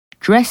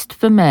Dressed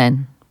for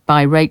Men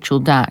by Rachel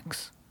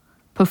Dax.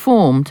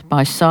 Performed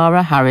by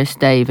Sarah Harris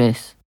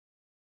Davis.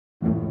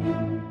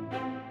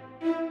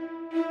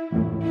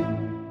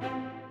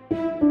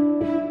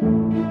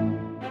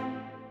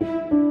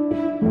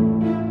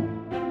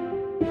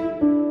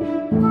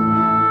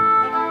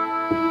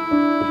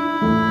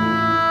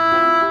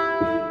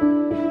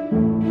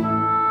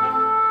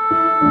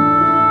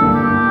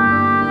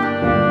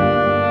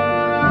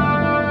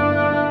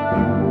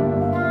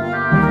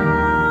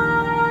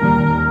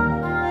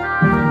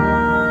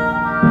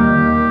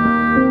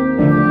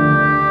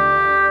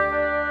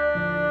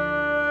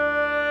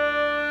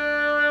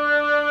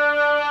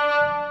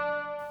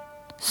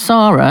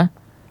 Sarah,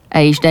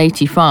 aged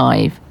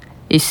 85,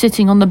 is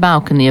sitting on the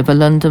balcony of a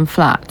London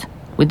flat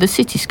with the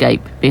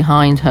cityscape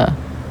behind her.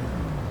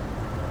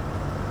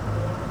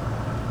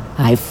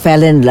 I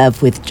fell in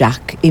love with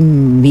Jack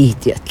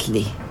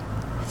immediately.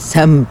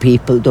 Some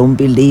people don't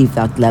believe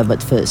that love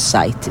at first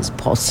sight is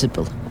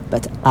possible,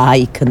 but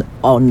I can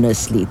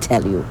honestly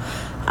tell you,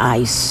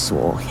 I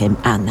saw him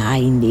and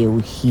I knew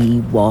he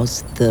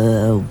was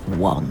the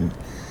one.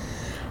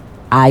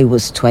 I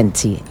was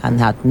 20 and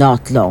had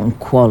not long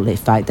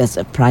qualified as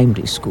a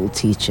primary school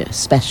teacher,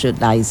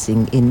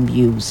 specialising in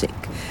music.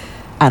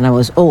 And I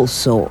was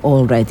also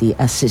already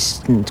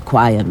assistant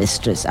choir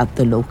mistress at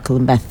the local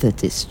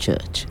Methodist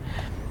church.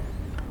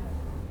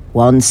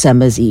 One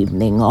summer's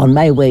evening, on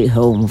my way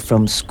home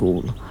from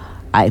school,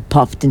 I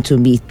popped in to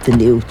meet the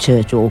new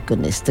church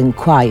organist and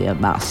choir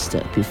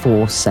master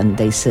before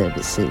Sunday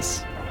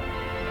services.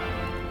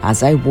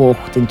 As I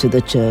walked into the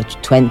church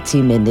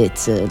 20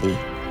 minutes early,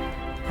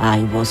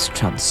 I was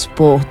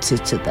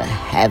transported to the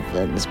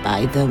heavens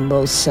by the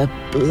most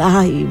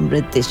sublime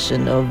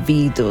rendition of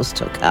Vido's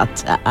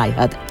toccata I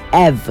had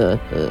ever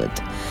heard.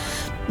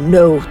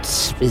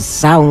 Notes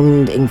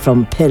resounding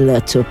from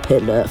pillar to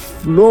pillar,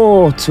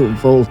 floor to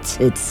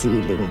vaulted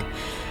ceiling.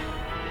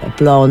 A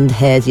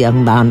blonde-haired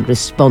young man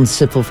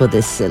responsible for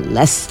this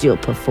celestial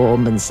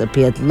performance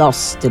appeared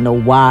lost in a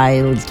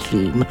wild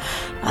dream,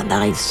 and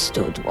I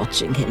stood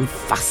watching him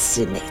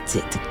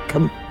fascinated,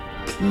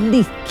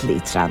 completely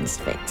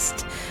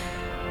transfixed.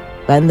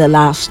 When the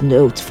last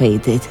note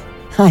faded,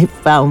 I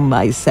found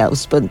myself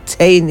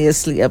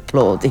spontaneously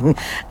applauding,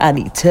 and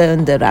he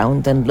turned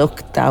around and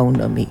looked down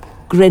on me,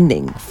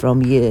 grinning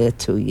from ear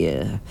to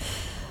ear.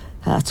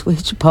 At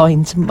which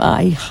point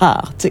my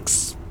heart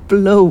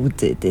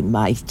exploded in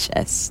my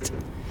chest.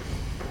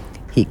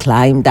 He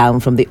climbed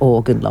down from the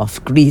organ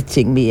loft,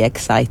 greeting me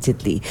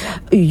excitedly.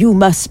 "You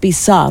must be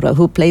Sarah,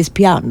 who plays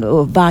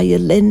piano,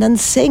 violin and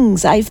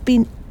sings. I've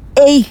been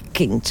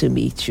aching to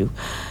meet you."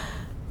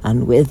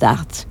 And with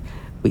that,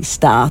 we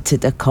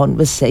started a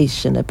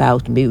conversation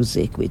about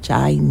music which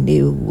I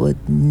knew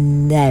would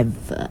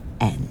never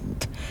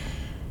end.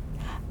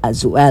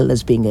 As well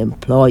as being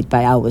employed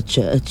by our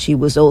church, he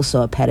was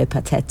also a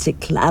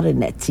peripatetic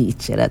clarinet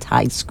teacher at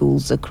high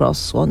schools across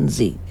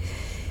Swansea.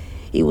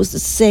 He was the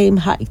same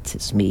height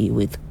as me,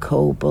 with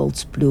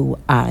cobalt blue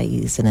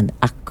eyes and an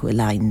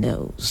aquiline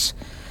nose.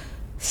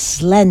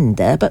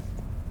 Slender, but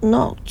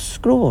not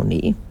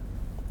scrawny,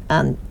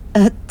 and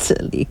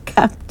utterly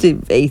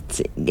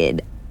captivating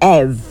in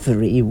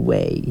every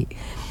way.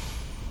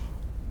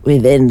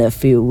 Within a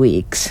few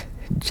weeks,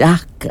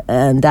 Jack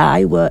and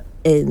I were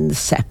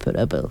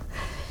inseparable.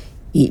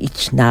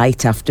 Each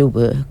night after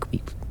work,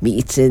 we would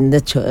meet in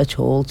the church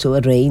hall to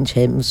arrange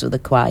hymns for the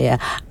choir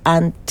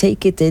and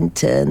take it in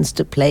turns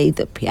to play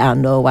the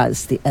piano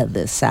as the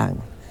other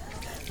sang.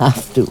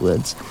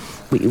 Afterwards,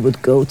 we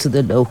would go to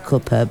the local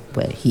pub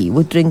where he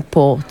would drink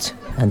port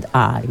and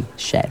I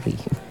sherry.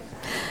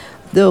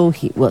 Though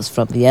he was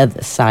from the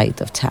other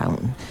side of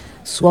town,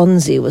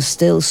 Swansea was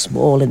still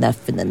small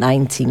enough in the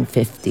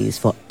 1950s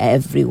for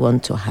everyone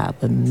to have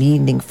a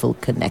meaningful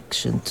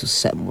connection to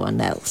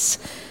someone else.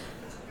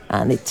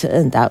 And it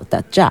turned out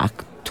that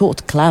Jack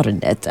taught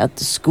clarinet at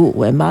the school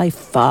where my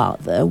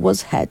father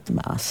was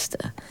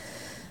headmaster.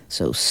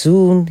 So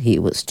soon he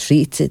was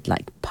treated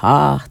like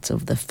part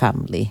of the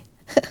family.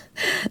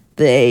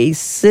 They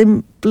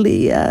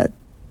simply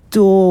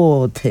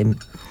adored him.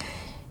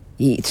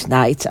 Each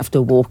night after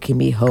walking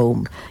me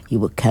home, he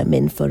would come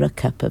in for a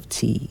cup of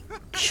tea,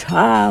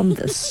 charm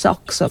the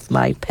socks off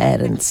my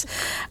parents,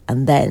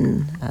 and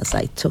then, as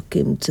I took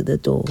him to the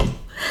door,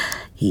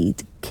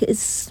 he'd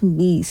kiss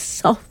me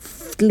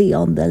softly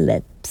on the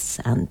lips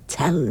and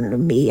tell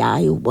me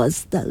I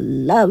was the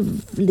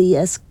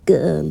loveliest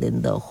girl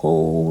in the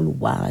whole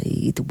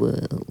wide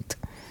world.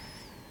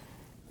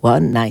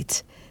 One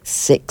night,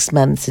 6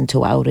 months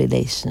into our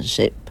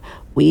relationship,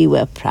 we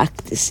were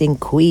practicing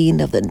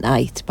Queen of the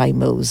Night by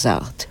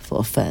Mozart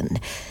for fun,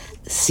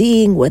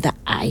 seeing whether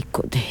I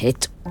could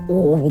hit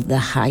all the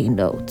high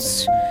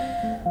notes.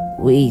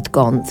 We'd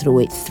gone through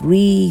it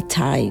 3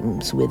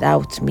 times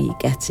without me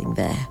getting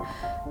there.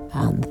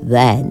 And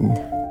then,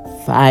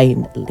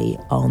 finally,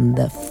 on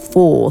the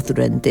 4th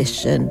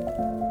rendition,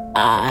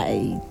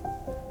 I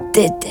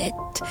did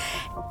it.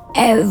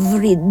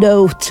 Every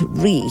note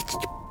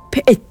reached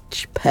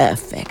pitch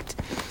perfect.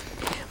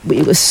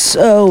 We were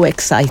so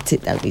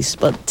excited that we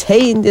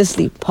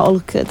spontaneously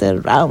polkaed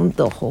around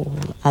the hall,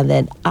 and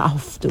then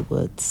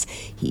afterwards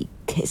he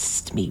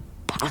kissed me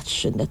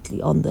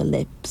passionately on the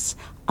lips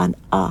and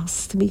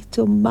asked me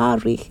to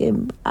marry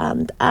him,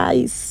 and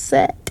I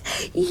said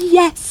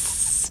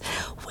yes,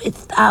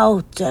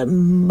 without a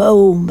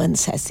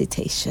moment's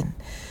hesitation.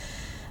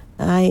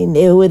 I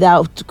knew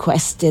without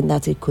question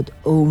that it could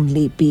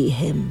only be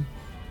him.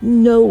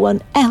 No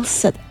one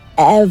else had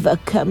ever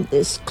come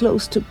this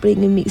close to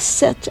bringing me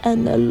such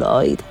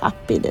unalloyed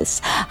happiness,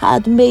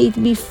 had made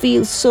me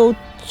feel so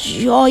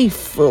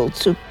joyful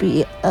to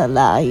be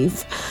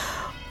alive.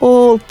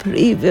 All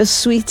previous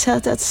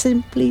sweetheart had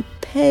simply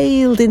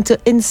paled into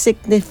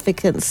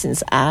insignificance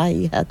since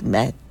I had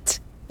met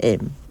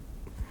him.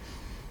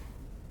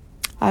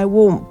 I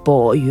won't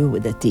bore you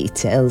with the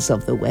details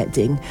of the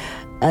wedding,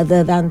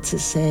 other than to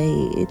say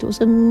it was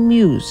a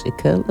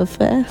musical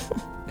affair.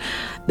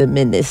 The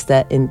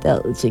minister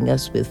indulging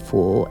us with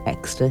 4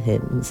 extra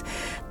hymns,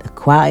 the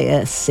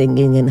choir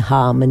singing in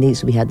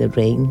harmonies we had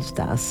arranged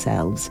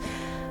ourselves.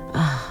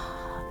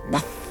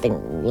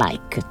 Nothing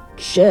like a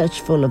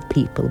church full of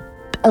people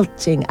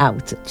belting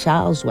out at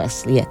Charles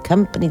Wesley,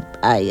 accompanied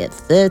by a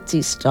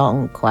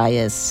 30-strong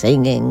choir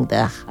singing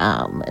the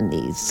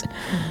harmonies.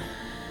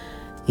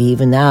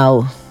 Even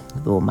now,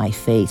 though my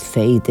faith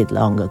faded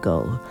long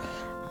ago,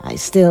 I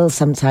still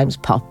sometimes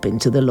pop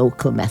into the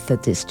local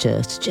Methodist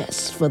church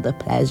just for the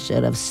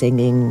pleasure of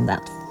singing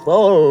that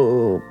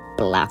full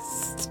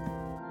blast.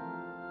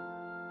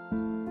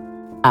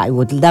 I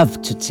would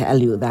love to tell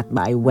you that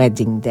my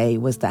wedding day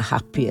was the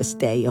happiest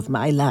day of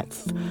my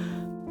life.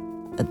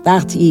 But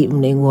that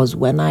evening was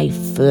when I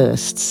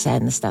first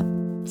sensed that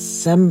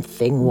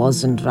something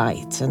wasn't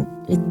right, and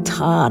it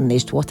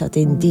tarnished what had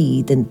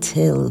indeed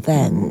until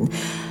then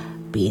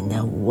been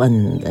a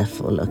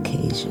wonderful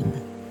occasion.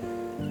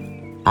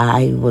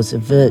 I was a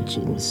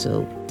virgin,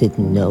 so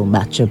didn't know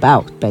much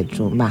about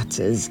bedroom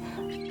matters,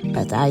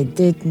 but I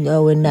did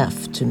know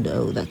enough to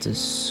know that as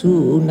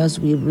soon as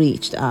we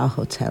reached our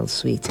hotel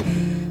suite,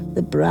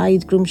 the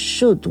bridegroom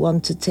should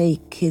want to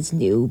take his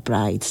new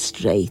bride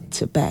straight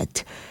to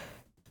bed.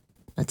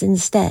 But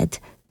instead,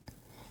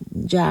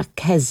 Jack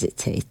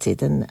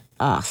hesitated and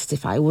asked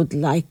if I would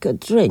like a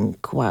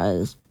drink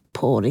while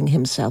pouring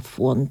himself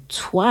one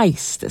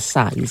twice the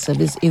size of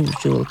his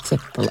usual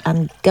tipple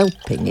and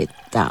gulping it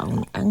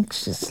down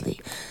anxiously.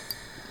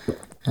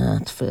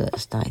 At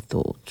first I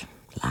thought,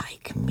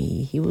 like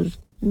me, he was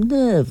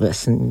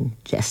nervous and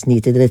just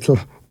needed a little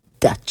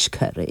Dutch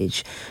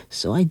courage,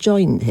 so I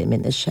joined him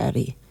in a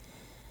sherry.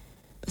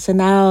 But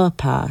an hour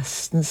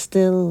passed and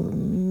still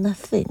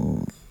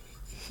nothing.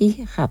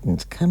 He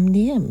hadn't come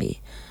near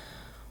me.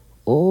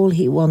 All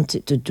he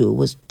wanted to do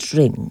was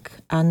drink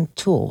and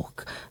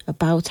talk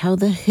about how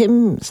the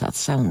hymns had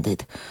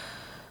sounded,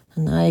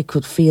 and I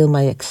could feel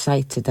my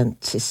excited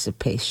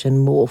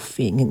anticipation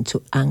morphing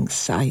into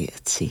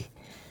anxiety.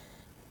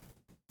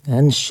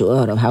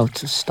 Unsure of how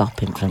to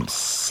stop him from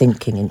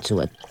sinking into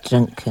a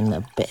drunken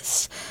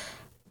abyss,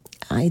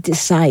 I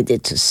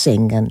decided to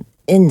sing, and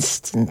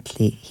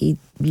instantly he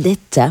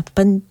lit up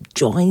and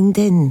joined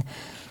in.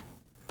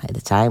 By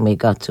the time we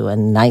got to a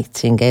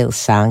nightingale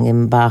sang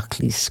in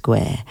Berkeley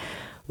Square,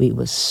 we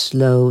were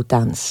slow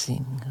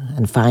dancing,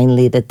 and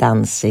finally the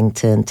dancing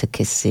turned to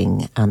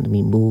kissing, and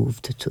we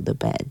moved to the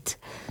bed.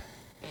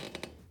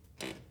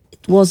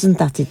 It wasn't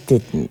that it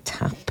didn't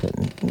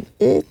happen.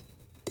 It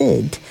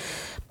did,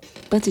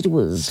 but it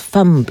was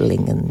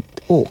fumbling and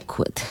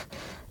awkward.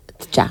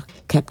 Jack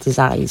kept his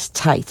eyes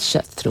tight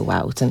shut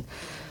throughout and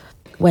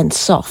went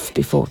soft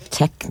before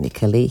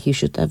technically he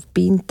should have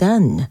been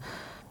done.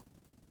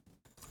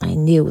 I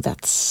knew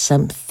that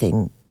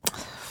something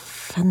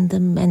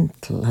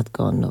fundamental had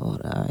gone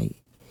awry,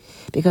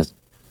 because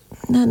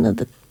none of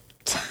the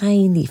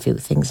tiny few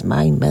things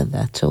my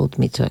mother told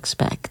me to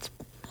expect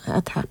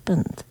had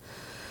happened.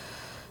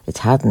 It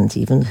hadn't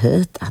even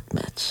hurt that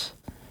much.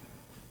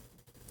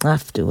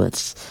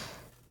 Afterwards,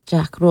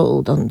 Jack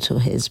rolled onto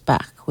his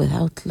back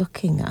without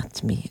looking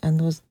at me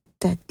and was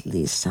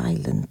deadly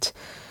silent.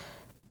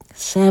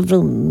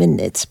 Several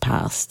minutes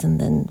passed, and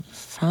then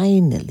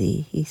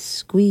finally he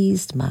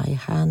squeezed my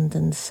hand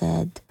and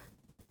said,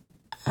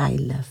 "I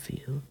love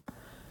you."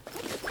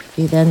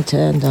 He then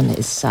turned on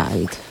his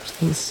side,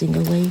 facing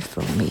away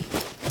from me.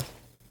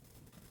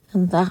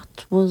 And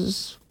that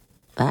was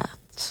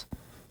that.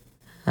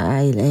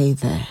 I lay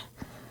there,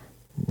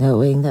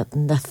 knowing that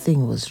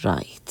nothing was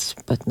right,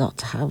 but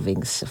not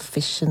having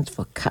sufficient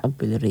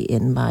vocabulary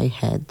in my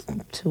head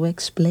to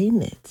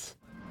explain it.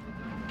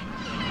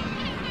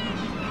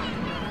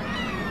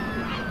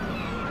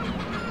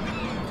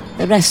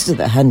 The rest of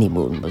the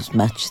honeymoon was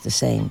much the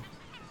same.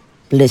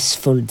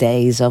 Blissful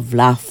days of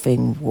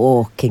laughing,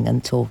 walking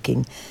and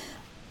talking.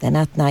 Then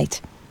at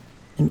night,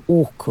 an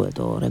awkward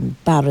or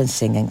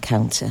embarrassing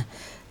encounter,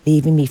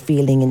 leaving me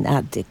feeling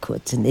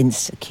inadequate and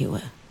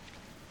insecure.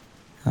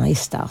 I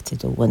started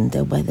to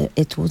wonder whether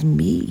it was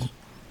me.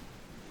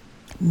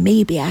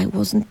 Maybe I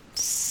wasn't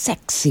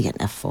sexy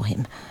enough for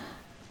him.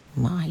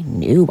 I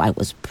knew I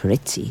was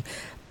pretty,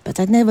 but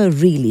I'd never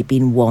really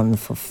been one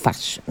for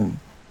fashion.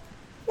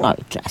 I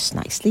dressed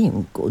nicely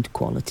in good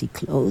quality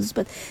clothes,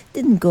 but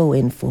didn't go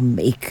in for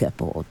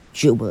makeup or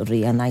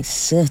jewellery, and I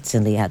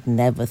certainly had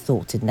never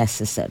thought it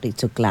necessary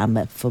to glam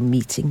up for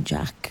meeting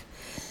Jack.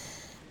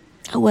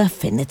 Our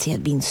affinity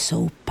had been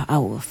so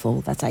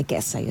powerful that I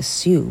guess I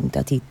assumed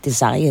that he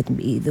desired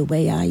me the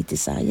way I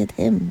desired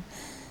him.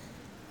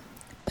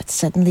 But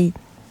suddenly,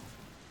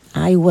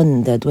 I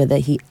wondered whether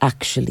he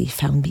actually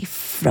found me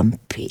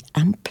frumpy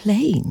and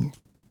plain.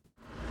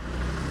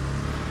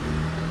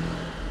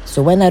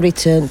 So when I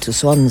returned to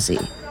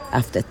Swansea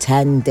after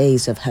 10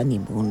 days of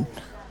honeymoon,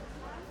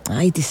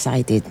 I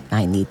decided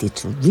I needed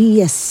to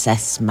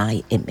reassess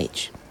my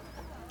image.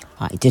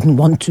 I didn't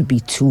want to be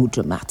too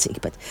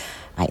dramatic, but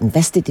I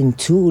invested in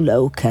 2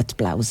 low-cut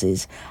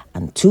blouses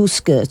and 2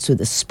 skirts with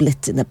a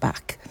split in the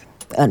back,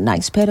 a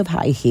nice pair of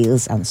high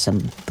heels and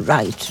some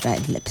bright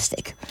red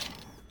lipstick.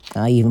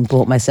 I even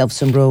bought myself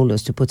some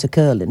rollers to put a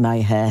curl in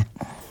my hair.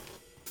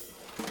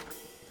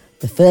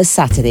 The first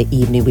Saturday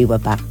evening we were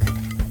back,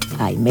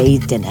 I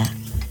made dinner,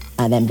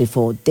 and then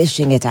before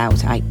dishing it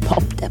out, I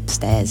popped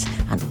upstairs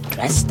and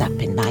dressed up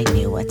in my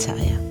new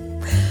attire,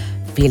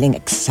 feeling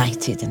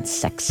excited and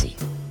sexy,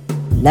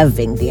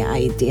 loving the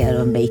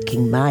idea of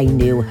making my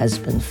new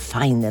husband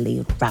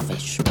finally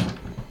ravish me.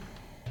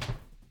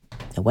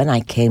 And when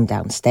I came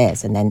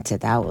downstairs and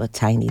entered our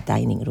tiny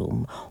dining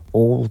room,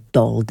 all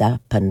dolled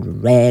up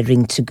and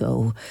raring to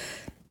go,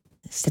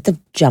 instead of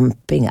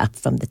jumping up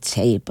from the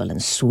table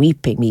and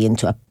sweeping me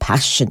into a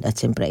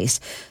passionate embrace,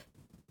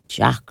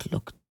 Jack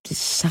looked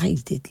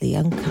decidedly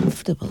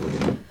uncomfortable,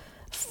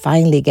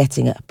 finally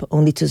getting up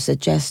only to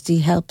suggest he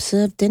help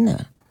serve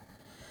dinner.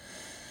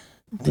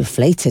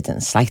 Deflated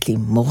and slightly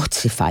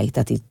mortified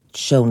that he'd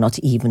shown not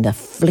even a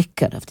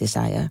flicker of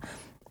desire,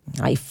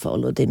 I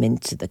followed him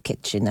into the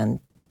kitchen, and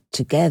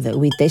together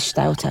we dished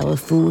out our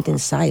food in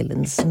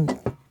silence and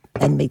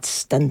then made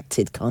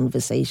stunted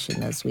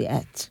conversation as we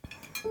ate.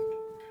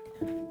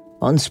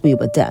 Once we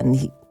were done,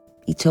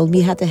 he told me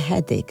he had a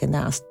headache and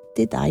asked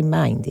did I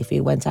mind if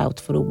he went out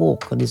for a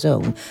walk on his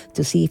own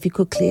to see if he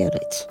could clear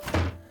it.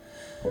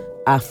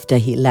 After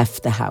he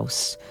left the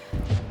house,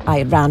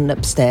 I ran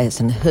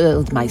upstairs and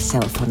hurled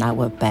myself on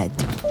our bed,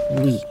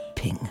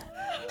 weeping.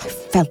 I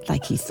felt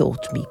like he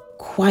thought me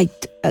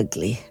quite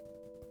ugly.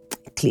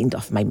 I cleaned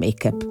off my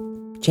makeup,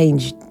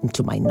 changed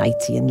into my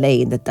nightie and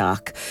lay in the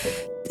dark,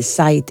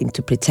 deciding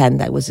to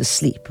pretend I was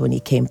asleep when he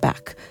came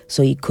back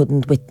so he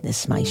couldn't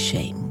witness my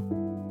shame.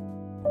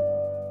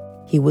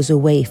 He was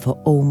away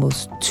for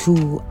almost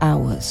 2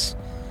 hours,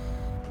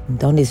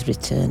 and on his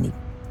return he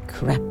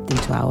crept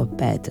into our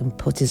bed and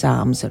put his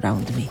arms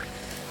around me,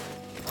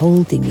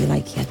 holding me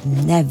like he had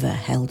never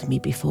held me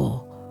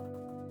before.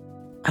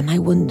 And I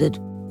wondered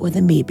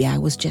whether maybe I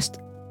was just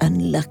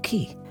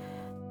unlucky,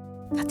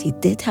 that he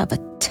did have a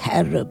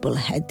terrible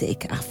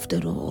headache after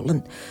all,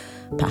 and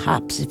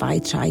perhaps if I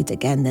tried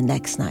again the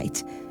next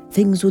night,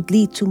 things would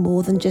lead to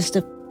more than just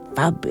a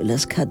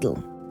fabulous cuddle.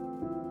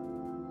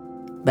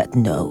 But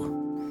no,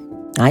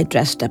 I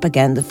dressed up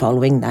again the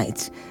following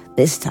night,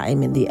 this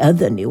time in the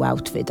other new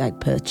outfit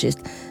I'd purchased,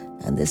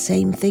 and the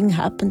same thing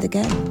happened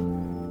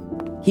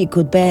again. He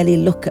could barely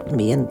look at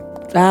me, and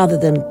rather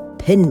than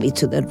pin me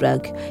to the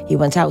rug, he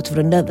went out for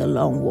another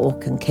long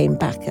walk and came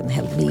back and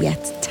held me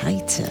yet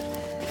tighter.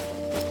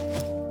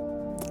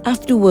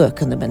 After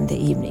work on the Monday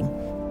evening,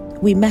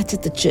 we met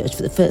at the church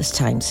for the first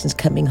time since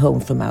coming home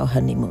from our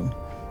honeymoon.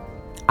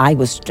 I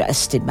was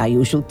dressed in my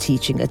usual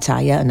teaching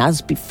attire, and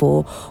as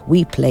before,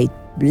 we played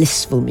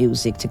blissful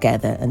music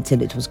together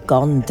until it was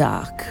gone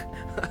dark.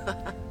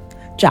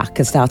 Jack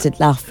had started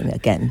laughing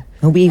again,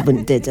 and we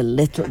even did a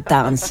little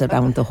dance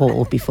around the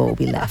hall before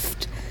we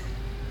left.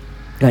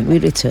 When we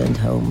returned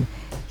home,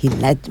 he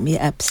led me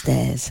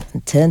upstairs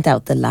and turned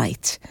out the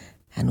light,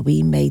 and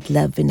we made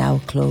love in our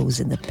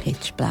clothes in the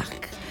pitch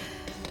black.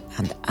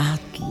 And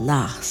at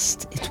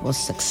last, it was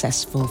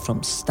successful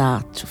from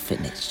start to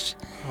finish.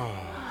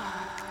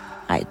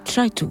 I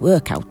tried to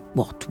work out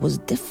what was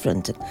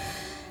different, and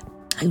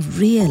I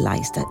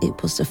realised that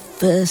it was the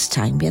first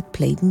time we had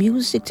played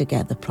music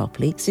together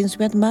properly since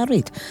we had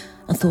married,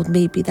 and thought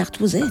maybe that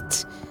was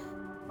it.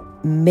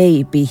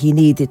 Maybe he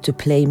needed to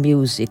play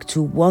music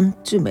to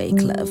want to make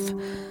love,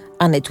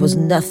 and it was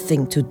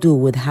nothing to do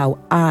with how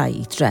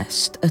I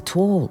dressed at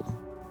all.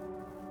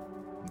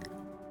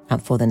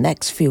 And for the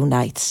next few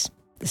nights,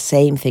 the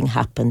same thing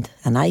happened,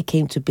 and I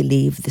came to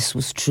believe this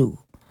was true.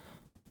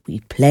 We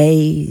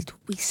played,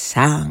 we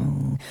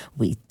sang,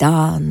 we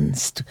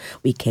danced,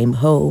 we came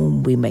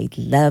home, we made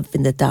love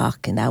in the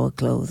dark in our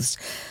clothes,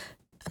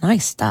 and I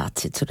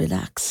started to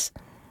relax.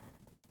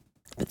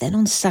 But then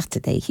on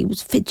Saturday he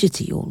was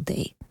fidgety all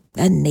day,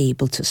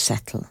 unable to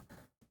settle,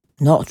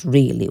 not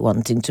really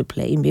wanting to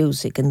play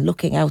music and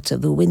looking out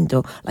of the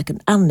window like an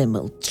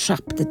animal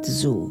trapped at the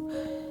zoo.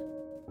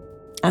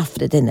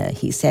 After dinner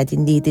he said he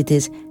needed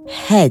his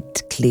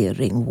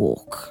head-clearing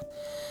walk,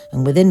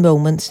 and within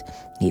moments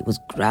he was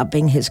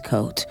grabbing his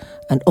coat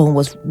and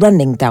almost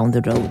running down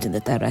the road in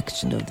the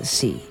direction of the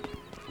sea.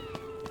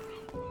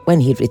 When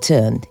he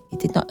returned, he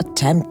did not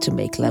attempt to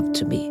make love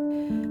to me,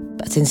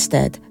 but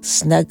instead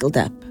snuggled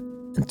up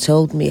and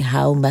told me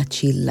how much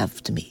he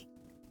loved me.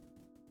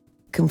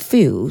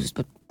 Confused,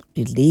 but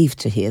relieved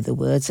to hear the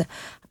words,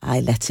 I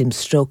let him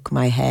stroke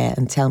my hair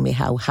and tell me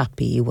how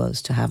happy he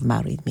was to have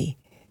married me.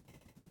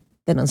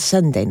 Then on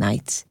Sunday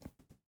nights,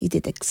 he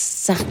did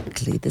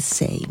exactly the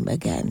same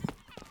again.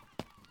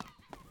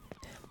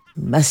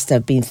 Must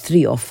have been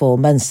 3 or 4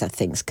 months that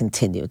things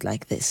continued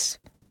like this.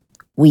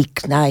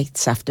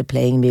 Weeknights after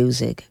playing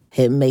music,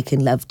 him making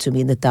love to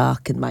me in the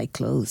dark in my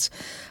clothes,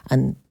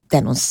 and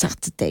then on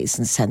Saturdays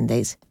and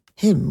Sundays,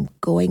 him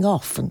going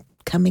off and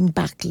coming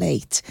back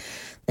late,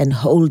 then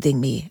holding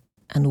me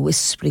and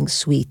whispering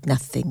sweet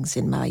nothings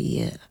in my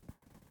ear.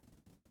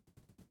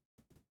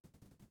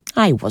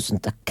 I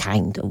wasn't the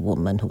kind of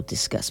woman who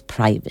discussed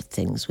private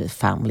things with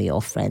family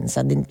or friends,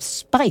 and in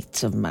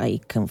spite of my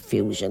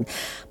confusion,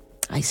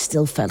 I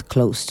still felt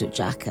close to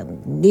Jack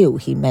and knew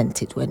he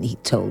meant it when he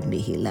told me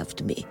he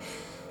loved me.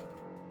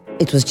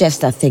 It was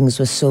just that things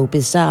were so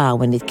bizarre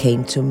when it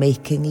came to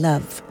making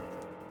love.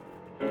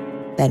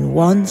 Then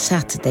one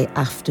Saturday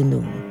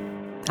afternoon,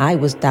 I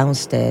was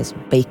downstairs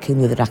baking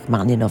with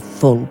Rachmaninoff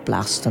full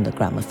blast on the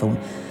gramophone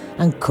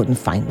and couldn't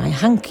find my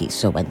hanky,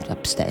 so went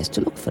upstairs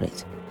to look for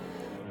it.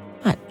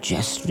 I'd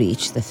just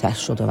reached the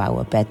threshold of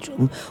our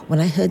bedroom when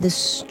I heard a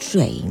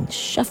strange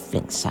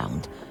shuffling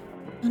sound,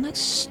 and I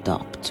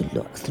stopped to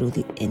look through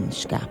the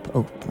inch gap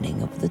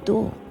opening of the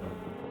door.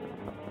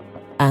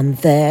 And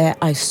there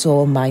I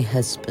saw my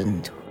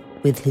husband,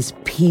 with his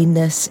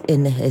penis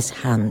in his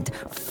hand,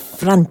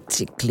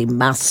 frantically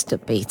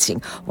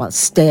masturbating while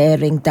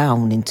staring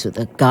down into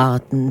the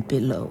garden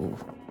below.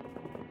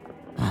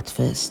 At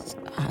first,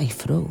 I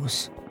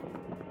froze,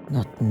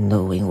 not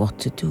knowing what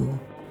to do.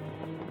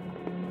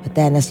 But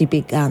then as he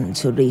began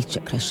to reach a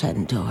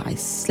crescendo, I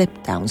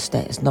slipped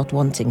downstairs, not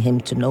wanting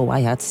him to know I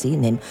had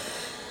seen him.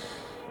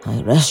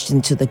 I rushed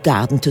into the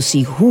garden to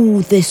see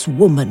who this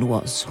woman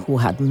was who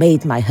had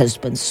made my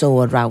husband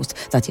so aroused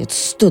that he had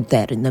stood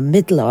there in the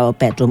middle of our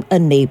bedroom,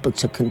 unable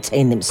to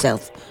contain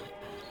himself.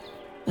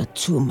 But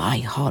to my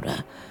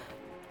horror,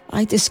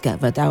 I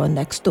discovered our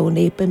next-door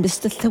neighbour,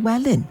 Mr.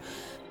 Llewellyn,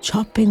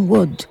 chopping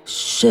wood,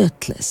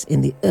 shirtless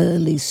in the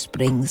early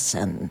spring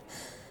sun.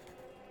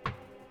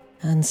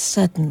 And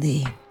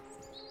suddenly,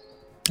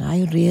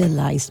 I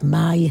realised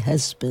my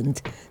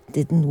husband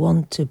didn't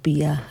want to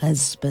be a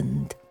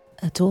husband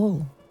at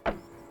all.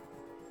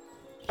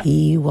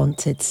 He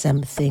wanted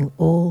something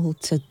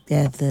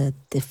altogether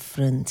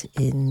different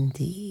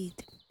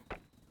indeed.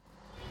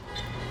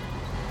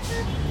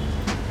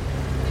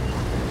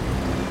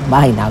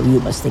 Why now, you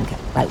must think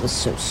I was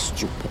so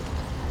stupid.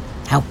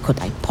 How could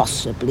I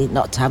possibly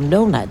not have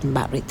known I'd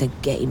married a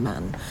gay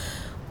man?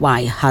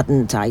 Why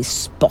hadn't I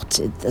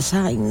spotted the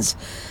signs?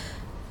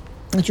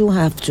 But you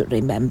have to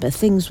remember,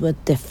 things were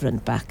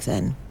different back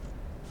then.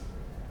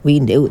 We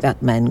knew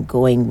that men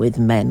going with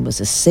men was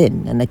a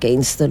sin and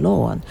against the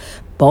law, and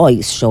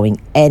boys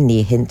showing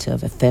any hint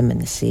of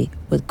effeminacy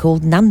were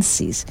called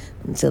Nancies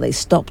until they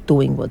stopped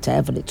doing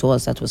whatever it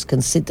was that was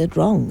considered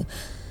wrong.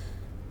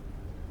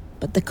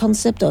 But the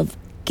concept of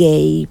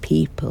gay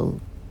people,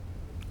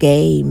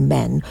 gay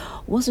men,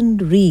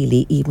 wasn't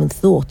really even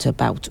thought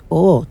about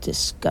or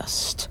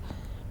discussed.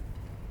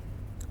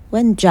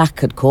 When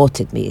Jack had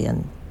courted me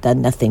and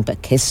done nothing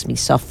but kiss me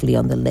softly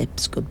on the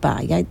lips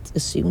goodbye, I'd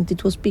assumed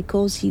it was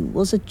because he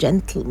was a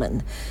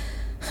gentleman.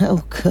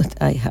 How could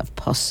I have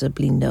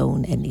possibly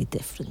known any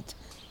different?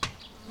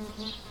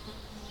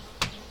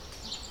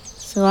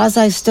 So as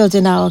I stood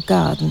in our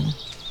garden,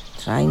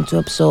 trying to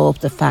absorb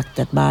the fact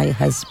that my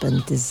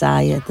husband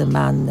desired the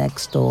man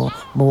next door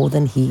more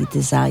than he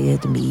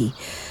desired me,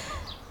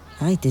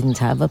 I didn't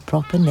have a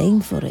proper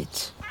name for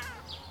it.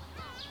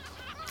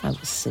 I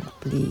was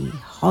simply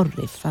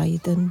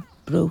horrified and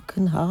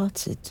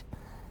broken-hearted.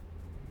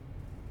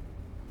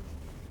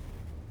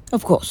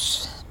 Of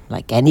course,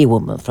 like any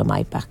woman from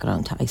my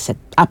background, I said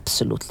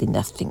absolutely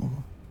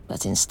nothing,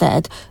 but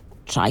instead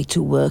tried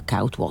to work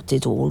out what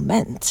it all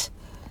meant.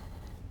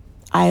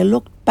 I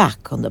looked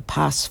back on the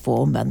past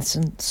 4 months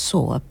and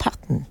saw a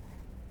pattern.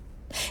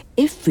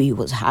 If he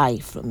was high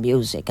from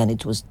music and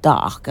it was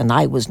dark and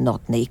I was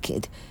not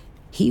naked,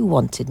 he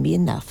wanted me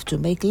enough to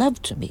make love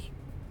to me.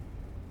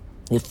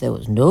 If there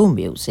was no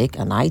music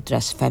and I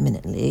dressed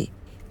femininely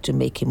to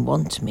make him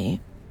want me,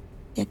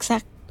 the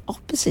exact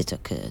opposite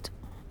occurred.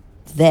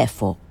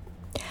 Therefore,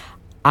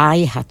 I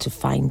had to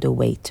find a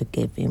way to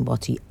give him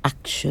what he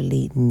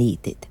actually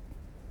needed.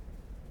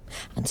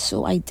 And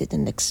so I did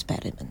an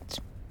experiment.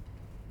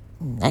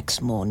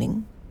 Next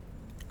morning,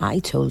 I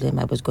told him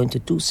I was going to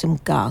do some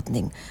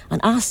gardening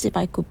and asked if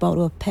I could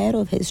borrow a pair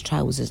of his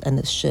trousers and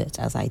a shirt,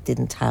 as I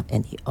didn't have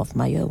any of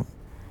my own.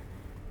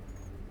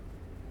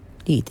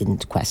 He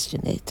didn't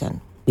question it,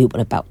 and we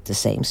were about the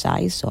same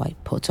size, so I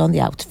put on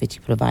the outfit he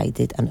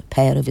provided and a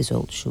pair of his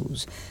old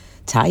shoes,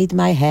 tied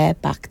my hair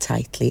back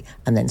tightly,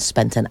 and then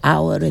spent an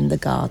hour in the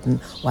garden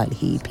while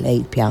he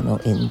played piano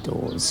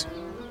indoors.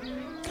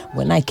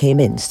 When I came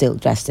in, still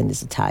dressed in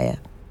his attire,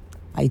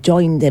 I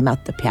joined him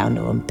at the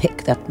piano and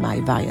picked up my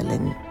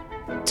violin.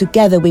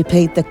 Together we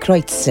played the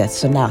Kreutzer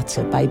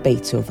Sonata by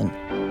Beethoven.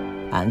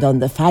 And on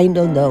the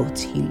final note,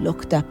 he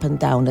looked up and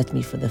down at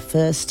me for the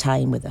first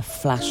time with a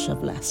flash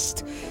of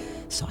lust.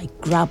 So I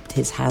grabbed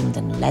his hand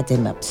and led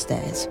him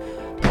upstairs,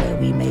 where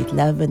we made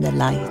love in the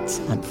light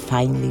and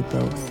finally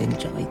both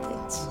enjoyed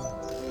it.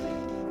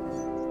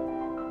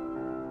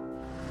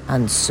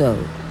 And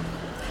so,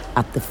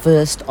 at the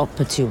first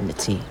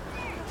opportunity,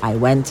 I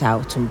went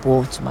out and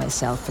bought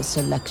myself a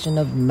selection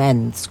of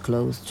men's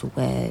clothes to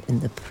wear in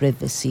the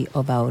privacy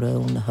of our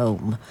own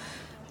home,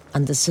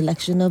 and a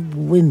selection of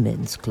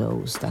women's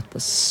clothes that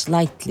was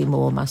slightly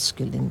more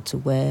masculine to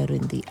wear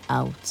in the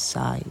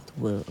outside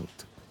world.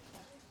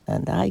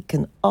 And I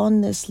can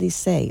honestly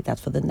say that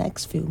for the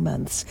next few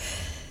months,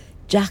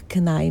 Jack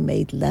and I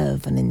made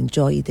love and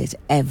enjoyed it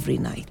every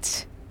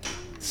night.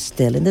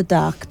 Still in the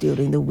dark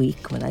during the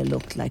week when I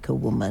looked like a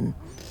woman,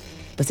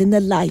 but in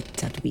the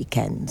light at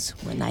weekends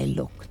when I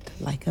looked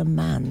like a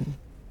man.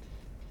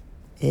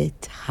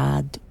 It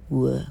had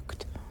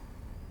worked.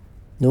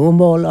 No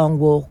more long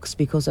walks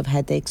because of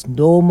headaches,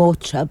 no more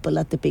trouble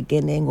at the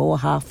beginning or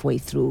halfway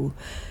through.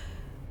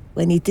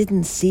 When he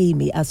didn't see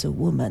me as a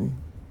woman,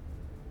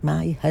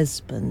 my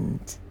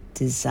husband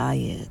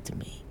desired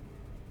me.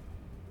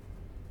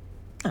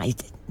 I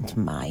didn't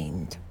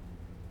mind.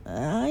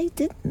 I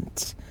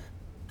didn't.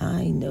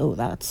 I know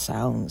that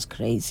sounds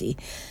crazy,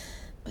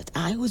 but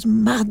I was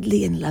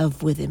madly in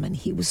love with him, and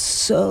he was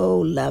so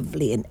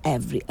lovely in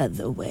every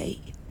other way.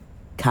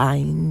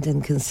 Kind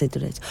and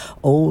considerate,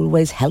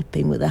 always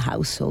helping with the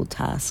household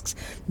tasks,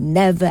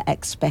 never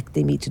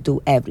expecting me to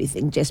do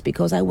everything just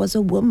because I was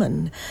a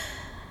woman.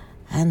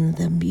 And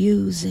the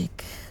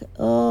music,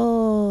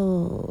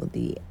 oh,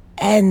 the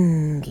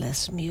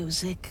endless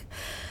music.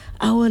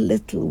 Our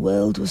little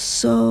world was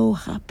so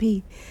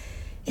happy.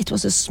 It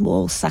was a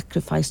small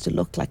sacrifice to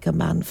look like a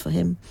man for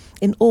him,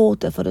 in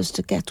order for us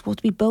to get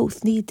what we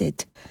both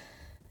needed.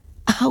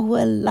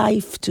 Our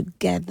life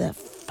together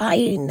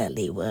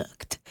finally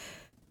worked.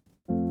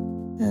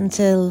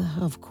 Until,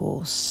 of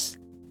course,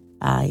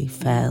 I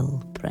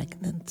fell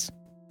pregnant.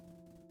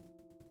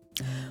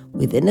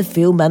 Within a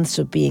few months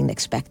of being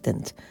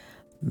expectant,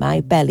 my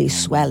belly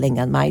swelling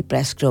and my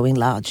breasts growing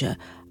larger,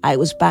 I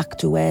was back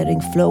to wearing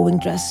flowing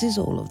dresses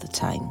all of the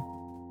time.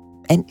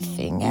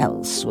 Anything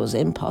else was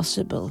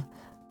impossible.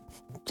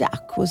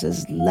 Jack was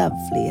as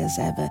lovely as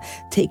ever,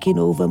 taking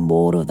over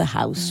more of the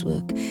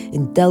housework,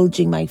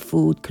 indulging my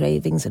food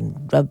cravings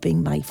and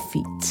rubbing my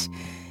feet.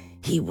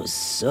 He was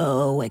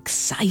so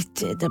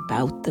excited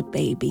about the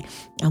baby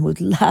and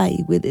would lie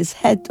with his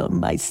head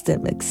on my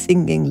stomach,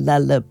 singing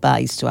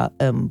lullabies to our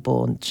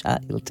unborn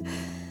child.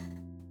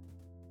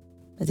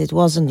 But it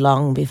wasn't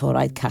long before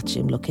I'd catch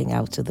him looking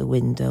out of the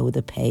window with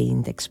a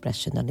pained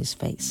expression on his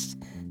face,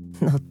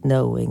 not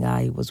knowing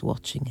I was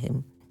watching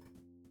him.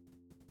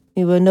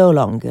 We were no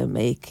longer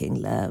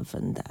making love,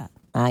 and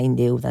I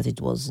knew that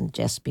it wasn't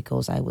just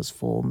because I was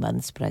 4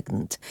 months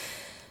pregnant,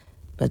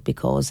 but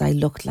because I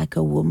looked like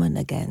a woman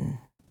again,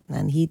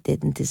 and he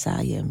didn't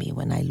desire me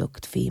when I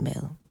looked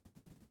female.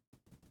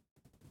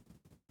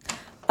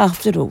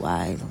 After a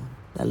while,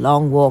 the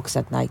long walks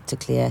at night to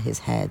clear his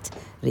head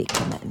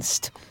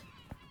recommenced.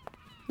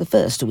 The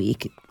first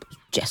week, it was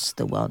just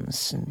the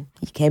once, and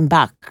he came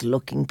back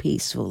looking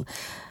peaceful,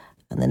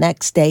 and the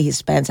next day he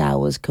spent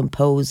hours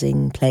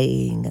composing,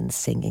 playing and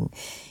singing.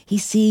 He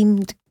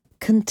seemed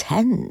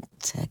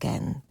content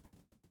again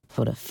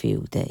for a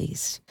few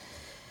days.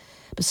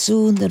 But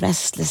soon the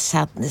restless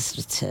sadness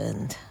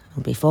returned,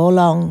 and before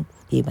long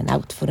he went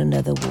out for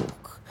another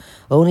walk,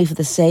 only for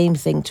the same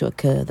thing to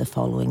occur the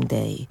following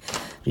day.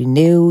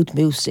 Renewed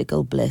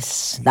musical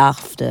bliss,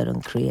 laughter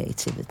and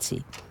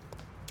creativity.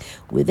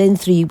 Within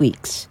 3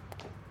 weeks,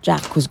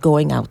 Jack was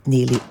going out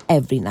nearly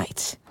every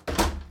night.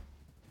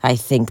 I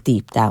think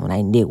deep down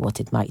I knew what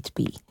it might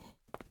be.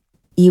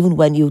 Even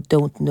when you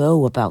don't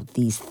know about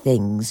these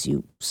things,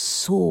 you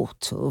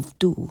sort of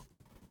do.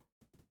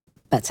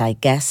 But I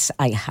guess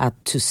I had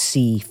to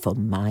see for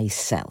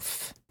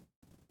myself,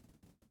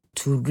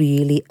 to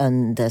really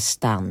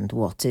understand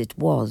what it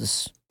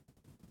was,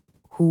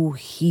 who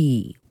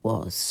he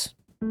was.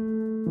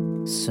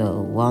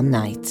 So one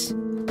night,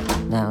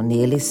 now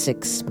nearly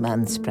 6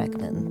 months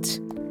pregnant,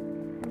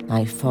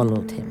 I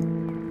followed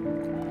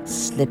him,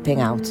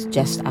 slipping out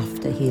just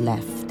after he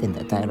left in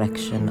the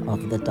direction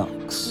of the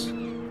docks.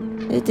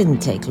 It didn't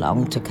take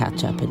long to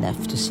catch up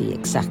enough to see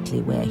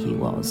exactly where he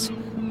was.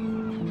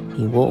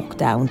 He walked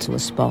down to a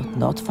spot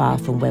not far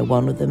from where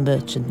one of the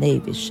merchant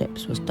navy's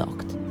ships was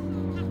docked.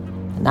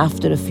 And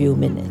after a few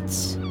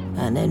minutes,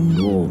 an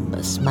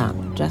enormous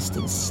man dressed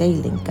in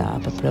sailing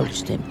garb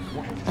approached him,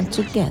 and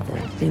together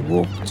they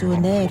walked to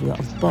an area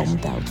of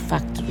bombed-out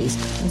factories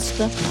and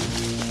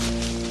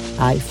scrapyards.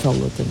 I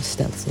followed them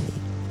stealthily,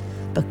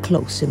 but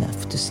close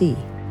enough to see,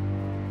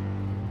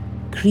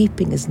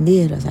 creeping as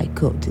near as I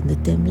could in the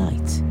dim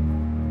light.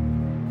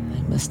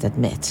 I must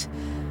admit,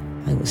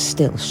 I was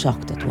still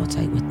shocked at what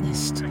I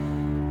witnessed.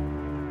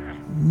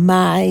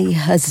 My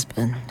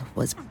husband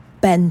was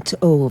bent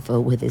over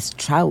with his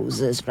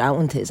trousers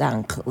round his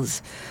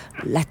ankles,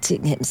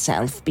 letting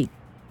himself be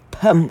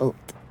pummeled.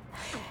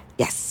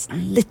 Yes,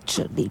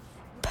 literally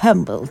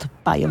pummeled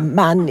by a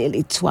man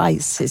nearly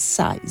twice his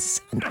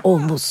size and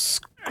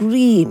almost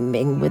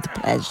screaming with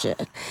pleasure,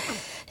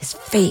 his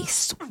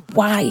face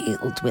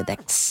wild with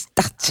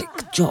ecstatic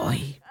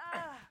joy.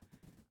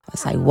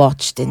 As I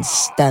watched in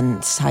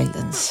stunned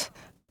silence,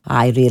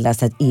 I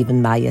realised that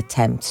even my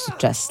attempts to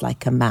dress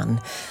like a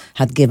man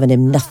had given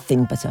him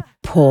nothing but a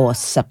poor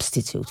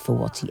substitute for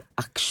what he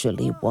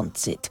actually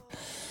wanted.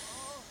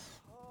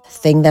 The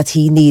thing that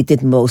he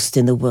needed most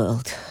in the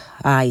world,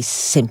 I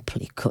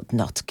simply could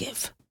not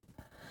give.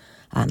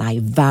 And I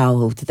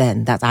vowed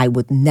then that I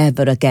would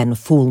never again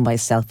fool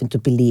myself into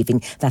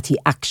believing that he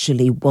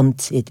actually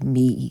wanted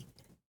me.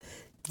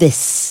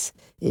 This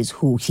is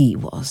who he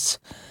was,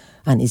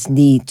 and his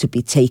need to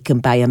be taken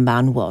by a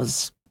man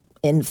was,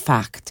 in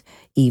fact,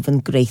 even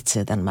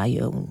greater than my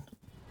own.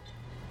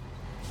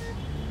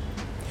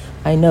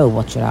 I know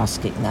what you're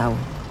asking now.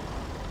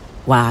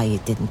 Why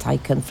didn't I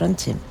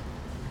confront him?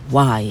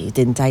 Why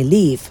didn't I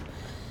leave?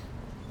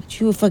 But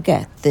you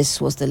forget this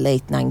was the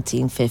late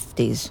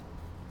 1950s.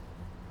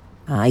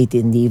 I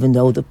didn't even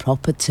know the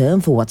proper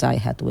term for what I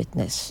had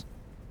witnessed.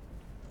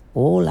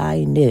 All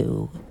I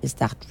knew is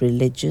that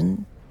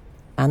religion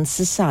and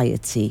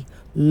society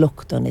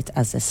looked on it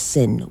as a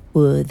sin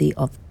worthy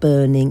of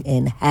burning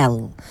in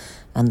hell,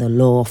 and the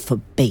law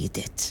forbade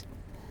it.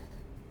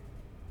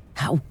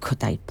 How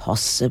could I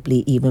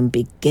possibly even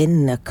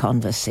begin a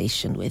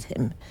conversation with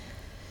him?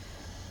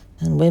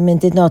 And women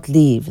did not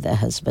leave their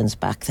husbands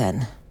back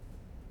then,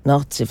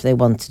 not if they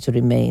wanted to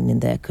remain in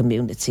their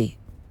community.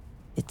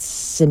 It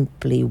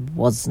simply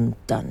wasn't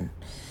done.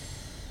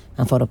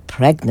 And for a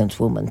pregnant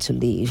woman to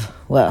leave,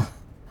 well,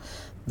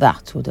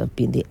 that would have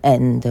been the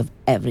end of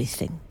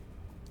everything.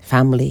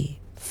 Family,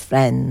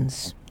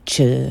 friends,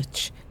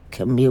 church,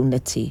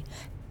 community,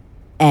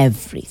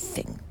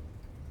 everything.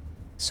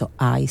 So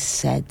I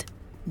said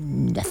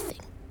nothing.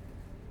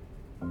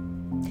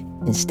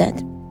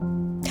 Instead,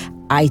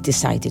 I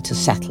decided to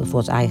settle for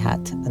what I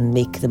had and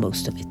make the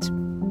most of it.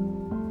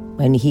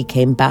 When he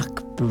came back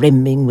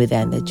brimming with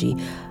energy,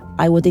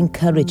 I would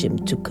encourage him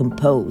to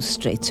compose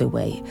straight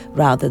away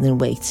rather than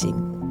waiting.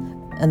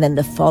 And then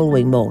the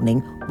following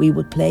morning, we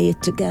would play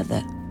it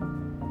together.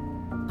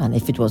 And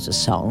if it was a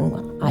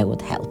song, I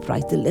would help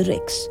write the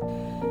lyrics.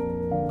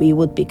 We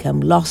would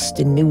become lost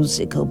in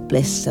musical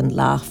bliss and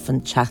laugh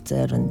and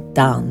chatter and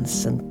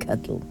dance and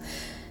cuddle.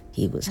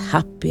 He was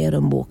happier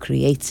and more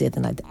creative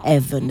than I'd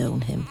ever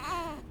known him.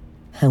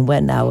 And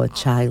when our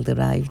child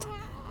arrived,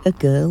 a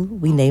girl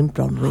we named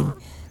Bronwyn,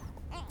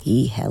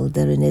 he held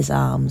her in his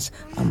arms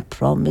and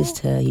promised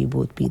her he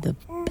would be the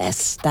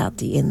best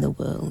daddy in the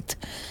world.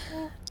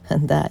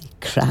 And I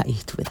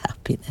cried with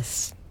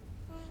happiness.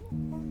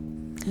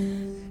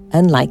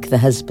 Unlike the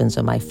husbands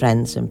of my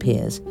friends and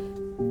peers,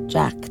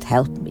 Jack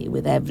helped me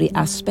with every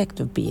aspect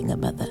of being a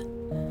mother,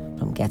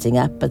 from getting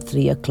up at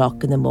 3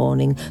 o'clock in the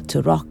morning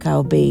to rock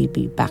our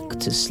baby back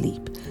to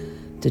sleep,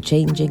 to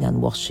changing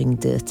and washing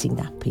dirty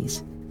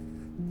nappies.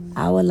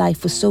 Our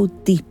life was so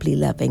deeply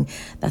loving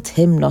that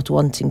him not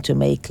wanting to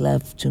make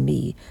love to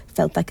me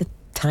felt like a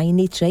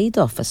tiny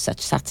trade-off for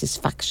such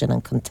satisfaction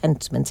and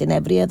contentment in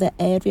every other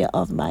area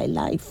of my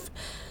life.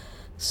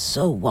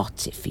 So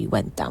what if he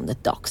went down the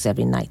docks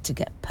every night to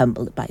get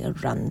pummeled by a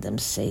random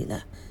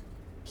sailor?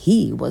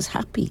 He was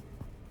happy.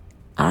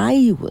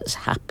 I was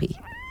happy.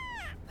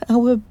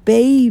 Our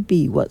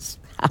baby was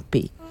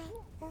happy.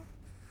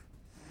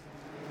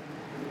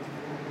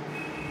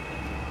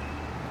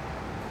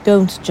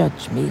 Don't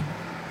judge me.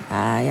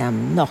 I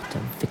am not a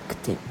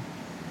victim.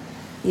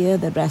 Hear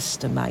the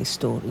rest of my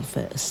story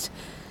first.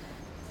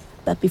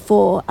 But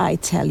before I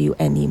tell you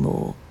any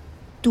more,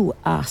 do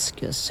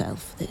ask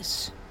yourself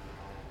this.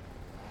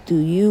 Do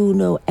you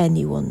know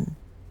anyone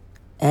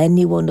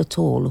at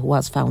all who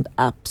has found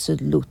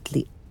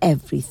absolutely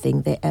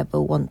everything they ever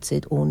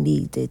wanted or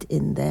needed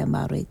in their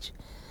marriage?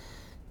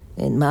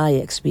 In my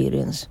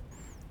experience,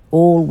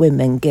 all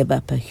women give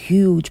up a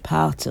huge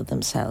part of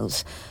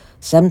themselves,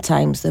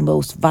 sometimes the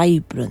most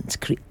vibrant,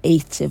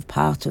 creative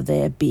part of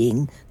their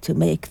being, to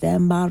make their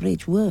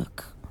marriage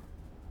work.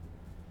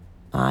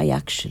 I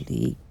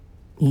actually,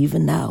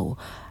 even now,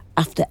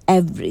 after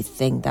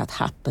everything that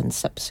happened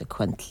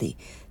subsequently,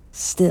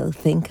 still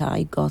think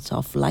I got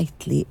off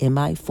lightly in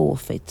my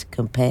forfeit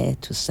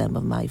compared to some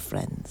of my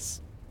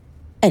friends.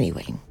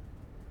 Anyway,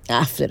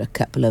 after a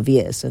couple of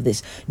years of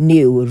this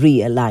new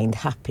realigned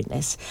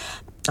happiness,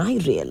 I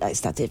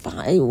realised that if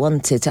I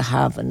wanted to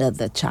have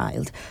another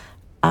child,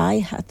 I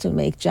had to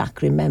make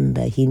Jack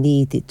remember he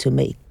needed to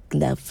make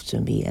love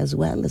to me as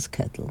well as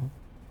cuddle.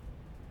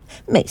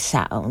 May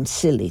sound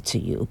silly to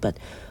you, but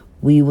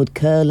we would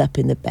curl up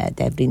in the bed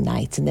every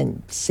night and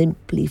then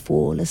simply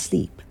fall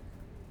asleep.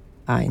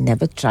 I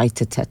never tried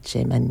to touch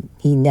him, and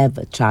he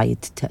never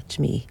tried to touch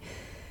me.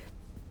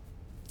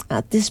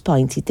 At this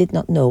point, he did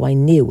not know I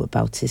knew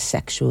about his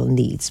sexual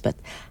needs, but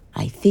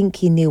I think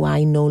he knew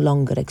I no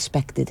longer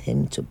expected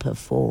him to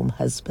perform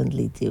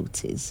husbandly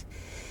duties.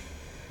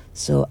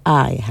 So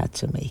I had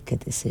to make a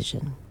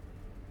decision.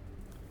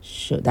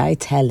 Should I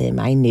tell him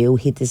I knew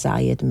he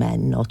desired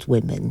men, not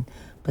women,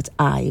 but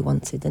I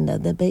wanted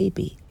another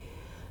baby?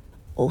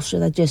 Or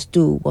should I just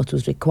do what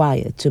was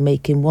required to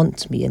make him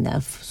want me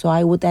enough so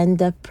I would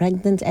end up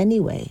pregnant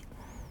anyway?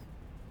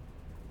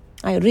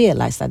 I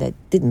realised that I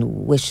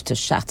didn't wish to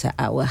shatter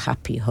our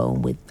happy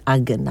home with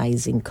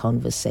agonising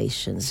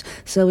conversations,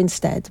 so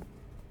instead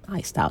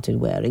I started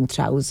wearing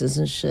trousers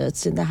and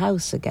shirts in the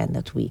house again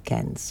at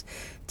weekends,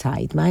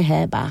 tied my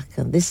hair back,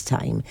 and this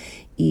time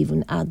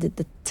even added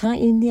the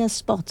tiniest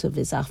spot of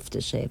his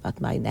aftershave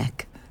at my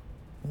neck.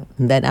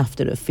 And then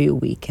after a few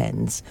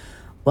weekends,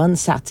 one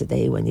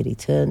Saturday when he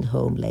returned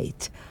home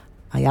late,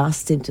 I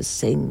asked him to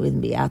sing with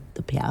me at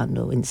the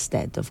piano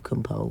instead of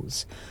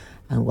compose.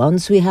 And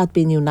once we had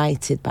been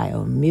united by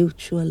our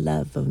mutual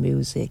love of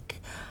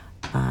music,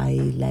 I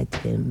led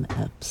him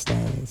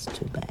upstairs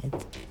to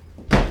bed.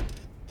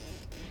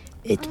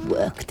 It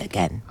worked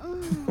again.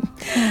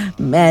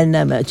 Men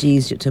are much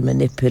easier to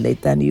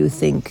manipulate than you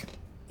think,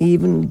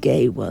 even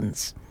gay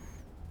ones.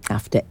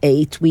 After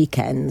 8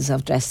 weekends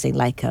of dressing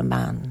like a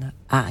man,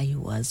 I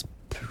was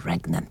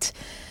pregnant.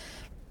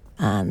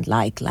 And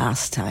like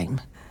last time,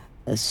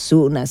 as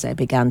soon as I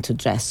began to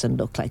dress and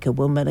look like a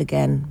woman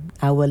again,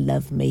 our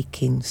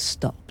love-making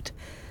stopped.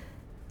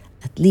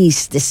 At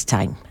least this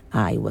time,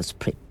 I was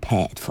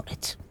prepared for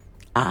it.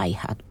 I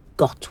had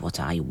got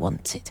what I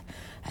wanted.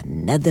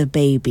 Another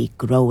baby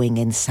growing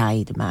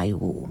inside my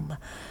womb.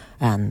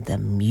 And the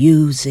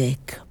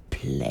music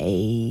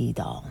played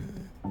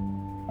on.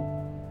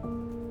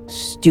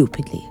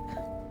 Stupidly,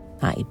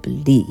 I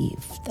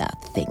believed that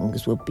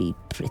things would be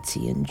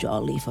pretty and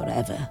jolly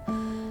forever.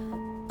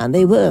 And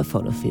they were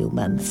for a few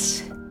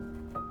months,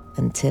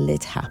 until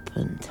it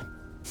happened.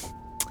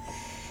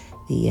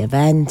 The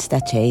event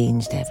that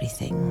changed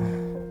everything.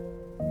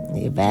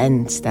 The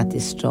event that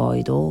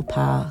destroyed all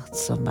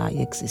parts of my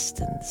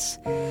existence.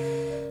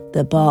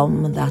 The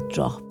bomb that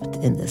dropped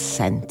in the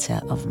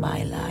center of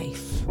my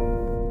life.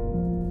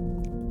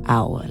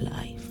 Our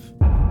life.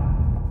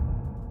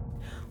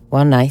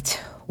 One night,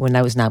 when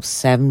I was now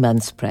 7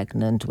 months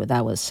pregnant with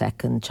our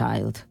second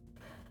child,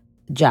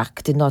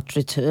 Jack did not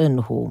return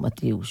home at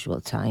the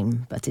usual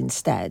time, but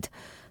instead,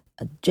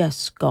 at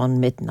just gone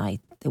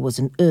midnight, there was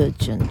an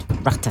urgent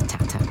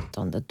rat-a-tat-tat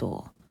on the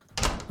door,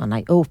 and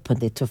I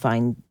opened it to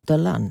find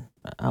Dylan,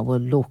 our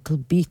local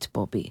beat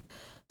bobby,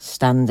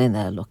 standing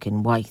there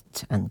looking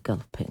white and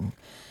gulping.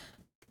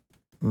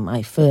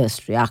 My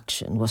first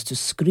reaction was to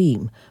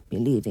scream,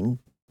 believing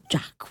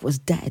Jack was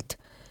dead.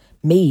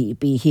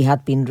 Maybe he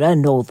had been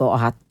run over or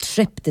had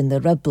tripped in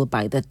the rubble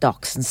by the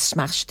docks and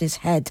smashed his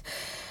head.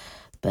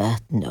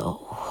 But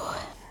no,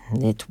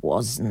 it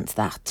wasn't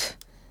that.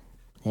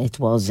 It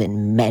was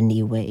in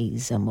many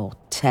ways a more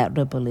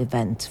terrible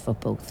event for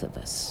both of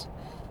us.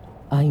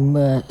 I'm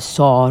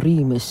sorry,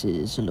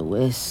 Mrs.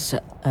 Lewis.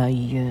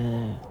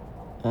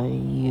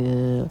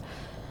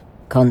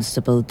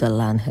 Constable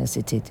Delan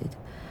hesitated.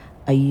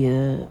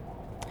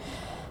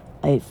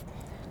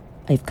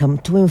 I've come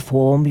to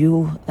inform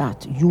you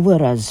that your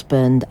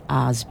husband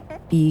has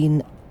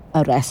been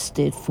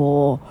arrested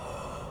for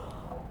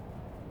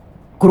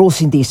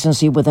gross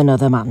indecency with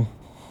another man.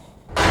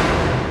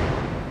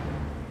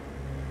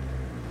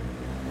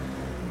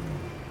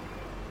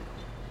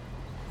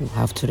 You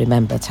have to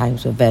remember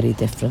times were very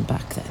different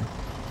back then.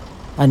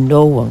 And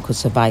no one could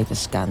survive a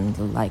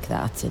scandal like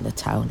that in a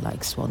town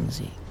like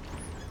Swansea.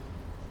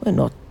 We're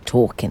not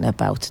talking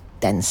about a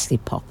densely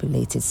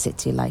populated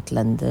city like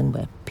London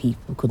where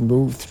people could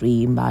move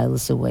 3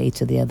 miles away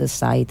to the other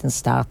side and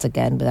start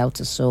again without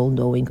a soul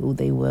knowing who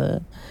they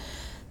were.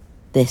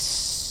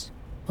 This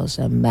was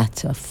a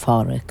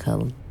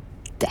metaphorical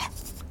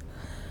death.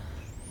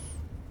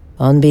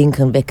 On being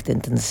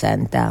convicted and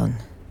sent down,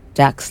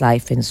 Jack's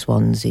life in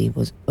Swansea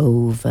was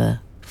over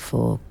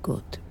for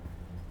good.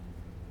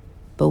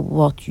 But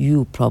what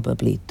you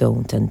probably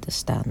don't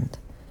understand,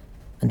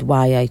 and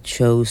why I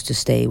chose to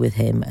stay with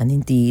him and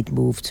indeed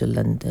move to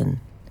London,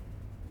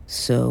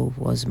 so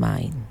was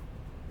mine.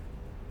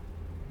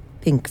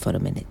 Think for a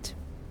minute.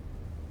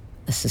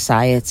 A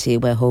society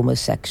where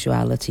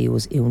homosexuality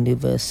was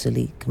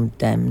universally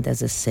condemned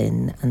as a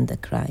sin and a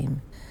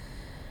crime.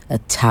 A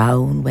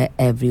town where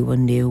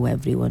everyone knew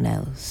everyone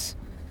else.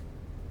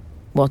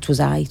 What was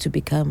I to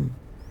become?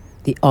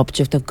 The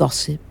object of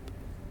gossip,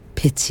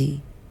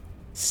 pity,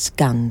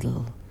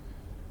 scandal.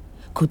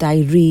 Could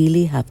I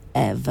really have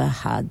ever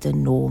had a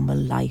normal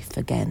life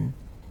again,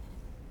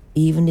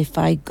 even if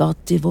I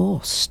got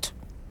divorced?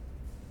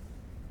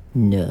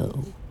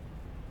 No.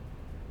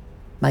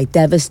 My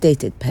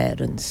devastated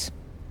parents,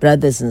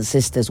 brothers and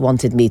sisters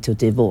wanted me to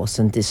divorce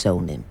and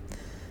disown him.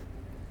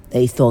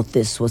 They thought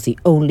this was the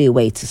only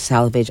way to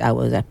salvage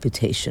our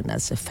reputation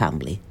as a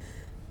family.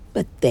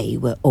 But they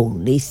were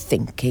only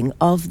thinking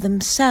of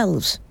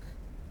themselves,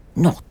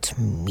 not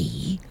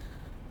me.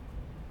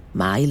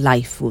 My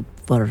life would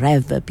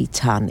forever be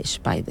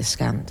tarnished by the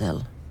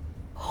scandal.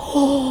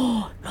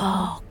 Oh,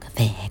 look,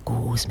 there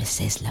goes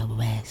Mrs.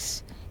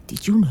 Lewis.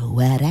 Did you know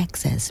her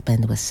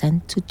ex-husband was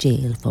sent to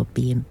jail for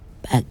being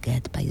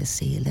buggered by a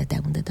sailor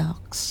down the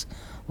docks?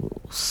 Oh,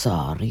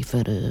 sorry for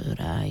her,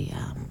 I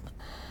am.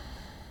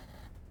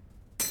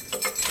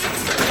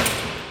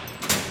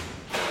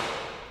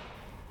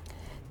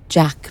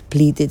 Jack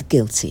pleaded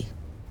guilty,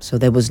 so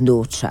there was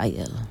no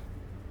trial,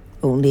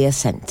 only a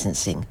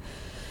sentencing,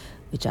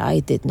 which I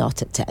did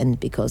not attend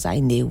because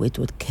I knew it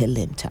would kill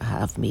him to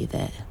have me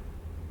there.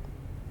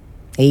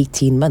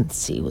 18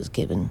 months he was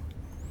given.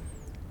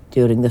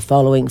 During the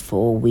following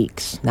 4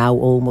 weeks, now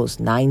almost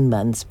 9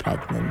 months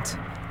pregnant,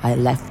 I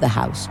left the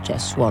house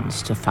just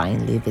once to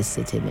finally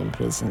visit him in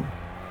prison.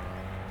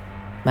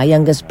 My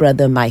youngest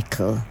brother,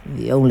 Michael,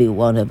 the only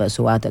one of us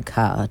who had a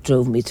car,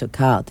 drove me to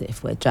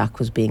Cardiff, where Jack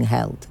was being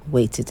held,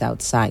 waited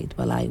outside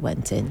while I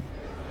went in.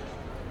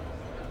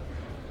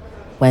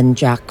 When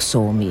Jack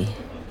saw me,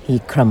 he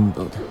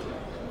crumbled.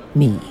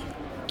 Me,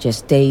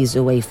 just days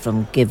away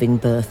from giving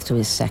birth to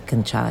his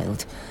second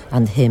child,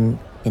 and him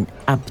in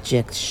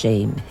abject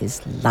shame,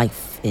 his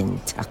life in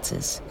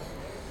tatters.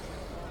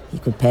 He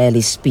could barely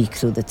speak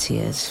through the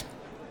tears.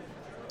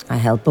 I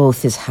held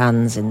both his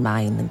hands in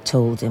mine and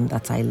told him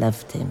that I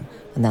loved him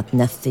and that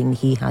nothing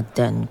he had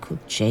done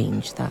could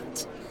change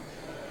that.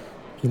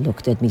 He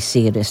looked at me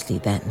seriously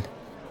then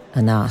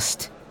and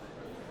asked,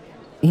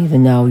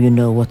 "Even now you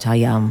know what I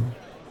am?"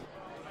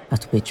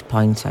 At which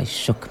point I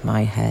shook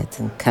my head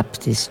and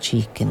cupped his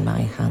cheek in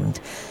my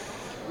hand.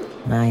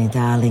 "My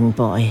darling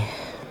boy,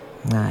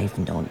 I've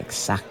known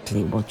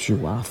exactly what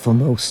you are for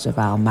most of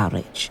our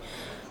marriage,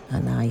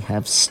 and I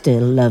have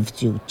still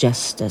loved you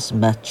just as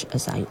much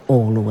as I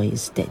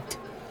always did."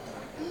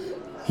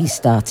 He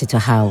started to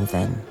howl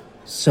then,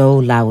 so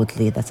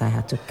loudly that I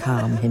had to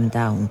calm him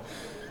down,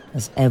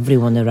 as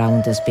everyone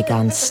around us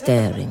began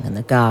staring and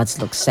the guards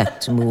looked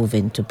set to move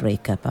in to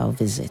break up our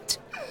visit.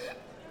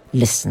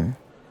 "Listen,"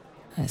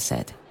 I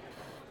said.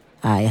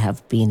 "I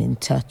have been in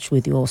touch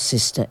with your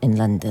sister in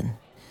London.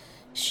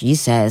 She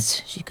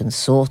says she can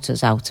sort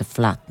us out a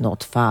flat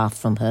not far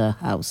from her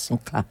house in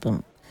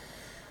Clapham.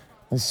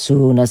 As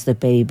soon as the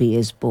baby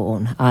is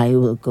born, I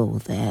will go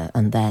there,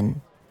 and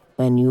then,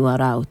 when you are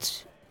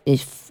out,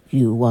 if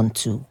you want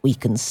to, we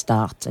can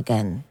start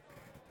again."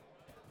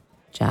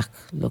 Jack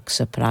looked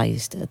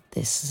surprised at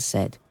this and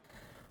said,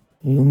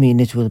 "You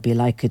mean it will be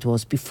like it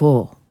was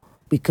before?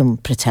 We can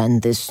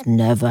pretend this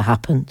never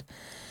happened?"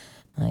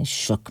 I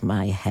shook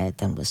my head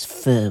and was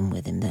firm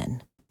with him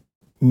then.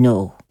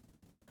 "No,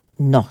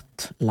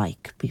 not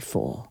like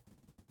before.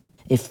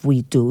 If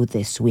we do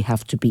this, we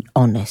have to be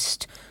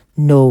honest.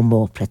 No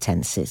more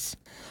pretenses.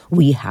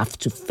 We have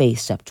to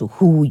face up to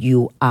who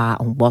you are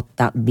and what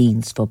that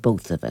means for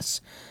both of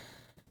us.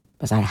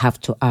 But I have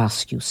to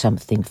ask you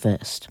something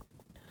first."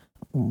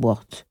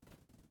 "What?"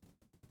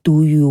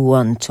 "Do you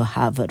want to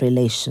have a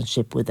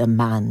relationship with a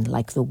man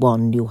like the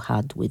one you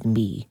had with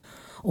me?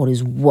 Or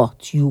is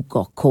what you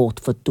got caught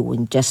for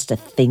doing just a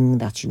thing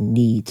that you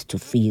need to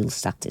feel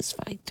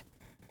satisfied?"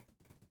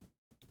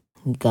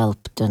 He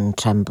gulped and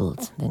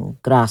trembled, then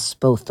grasped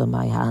both of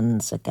my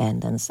hands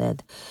again and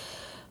said,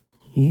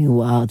 "You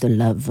are the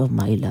love of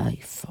my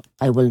life.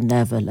 I will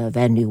never love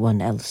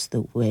anyone else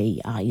the way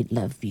I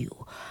love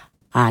you.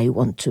 I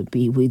want to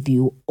be with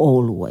you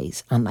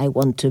always, and I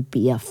want to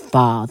be a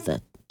father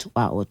to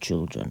our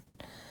children."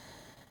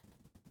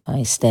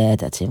 I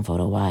stared at him for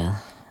a while,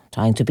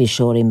 trying to be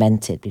sure he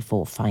meant it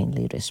before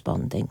finally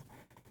responding.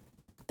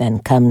 "Then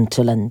come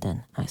to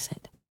London," I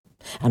said,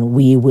 "and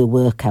we will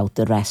work out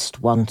the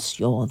rest once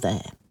you're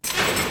there."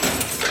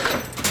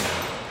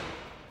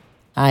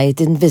 I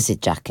didn't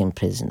visit Jack in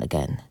prison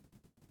again.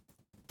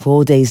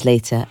 4 days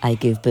later, I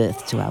gave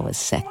birth to our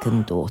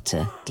second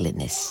daughter,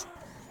 Glynis.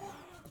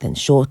 Then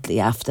shortly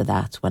after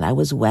that, when I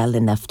was well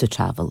enough to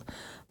travel,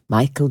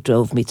 Michael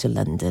drove me to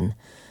London,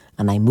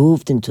 and I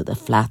moved into the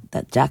flat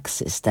that Jack's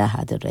sister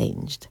had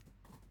arranged.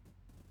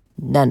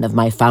 None of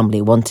my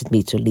family wanted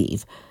me to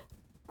leave,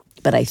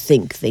 but I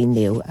think they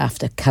knew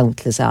after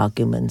countless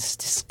arguments,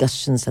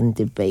 discussions and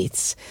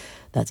debates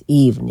that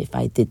even if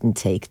I didn't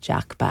take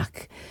Jack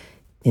back,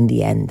 in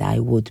the end I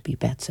would be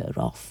better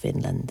off in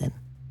London.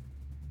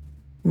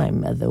 My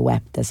mother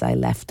wept as I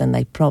left, and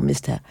I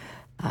promised her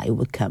I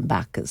would come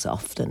back as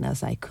often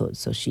as I could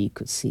so she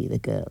could see the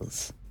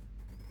girls.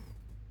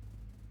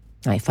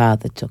 My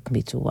father took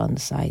me to one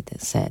side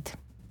and said,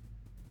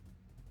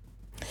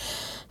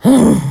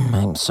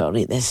 "I'm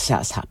sorry this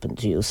has happened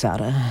to you,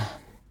 Sarah.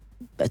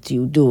 But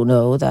you do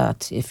know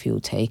that if you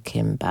take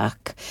him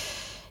back,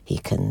 he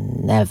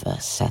can never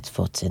set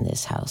foot in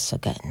this house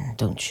again,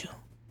 don't you?"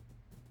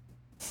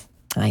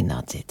 I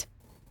nodded,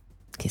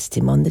 kissed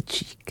him on the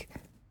cheek,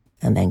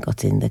 and then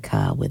got in the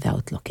car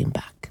without looking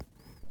back.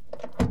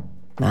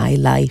 My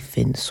life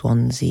in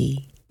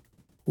Swansea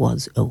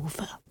was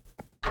over.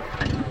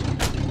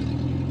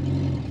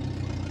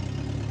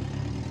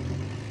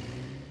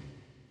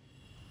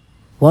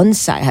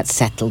 Once I had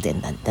settled in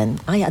London,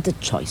 I had a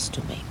choice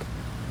to make.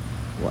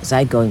 Was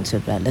I going to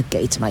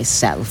relegate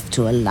myself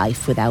to a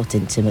life without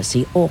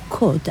intimacy, or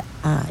could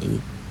I,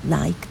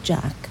 like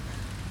Jack,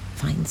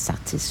 find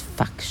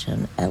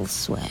satisfaction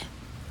elsewhere.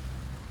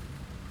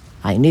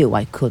 I knew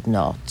I could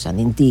not, and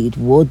indeed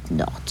would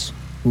not,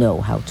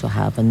 know how to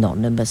have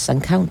anonymous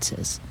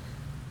encounters.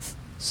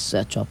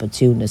 Such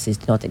opportunities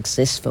did not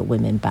exist for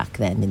women back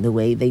then in the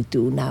way they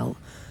do now.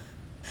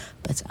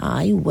 But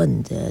I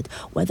wondered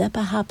whether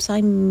perhaps I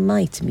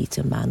might meet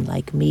a man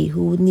like me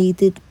who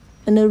needed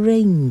an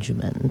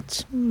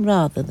arrangement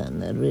rather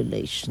than a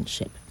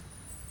relationship.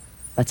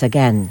 But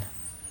again,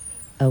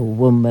 a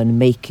woman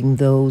making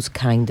those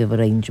kind of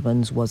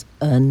arrangements was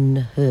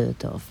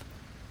unheard of.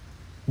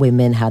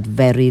 Women had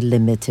very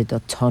limited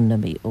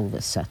autonomy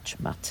over such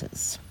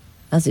matters.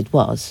 As it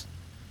was,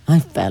 I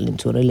fell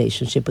into a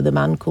relationship with a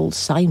man called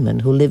Simon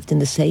who lived in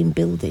the same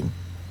building.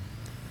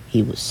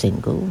 He was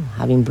single,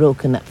 having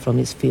broken up from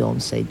his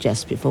fiancée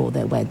just before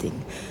their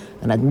wedding,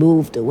 and had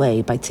moved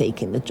away by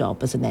taking the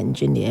job as an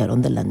engineer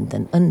on the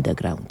London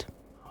Underground.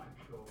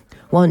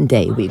 One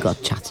day we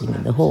got chatting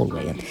in the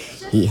hallway and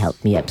he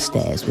helped me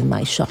upstairs with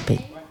my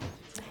shopping.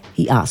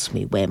 He asked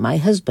me where my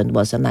husband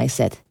was and I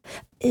said,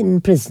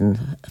 in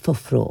prison for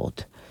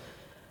fraud.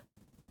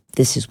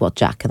 This is what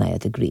Jack and I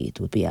had agreed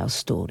would be our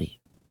story.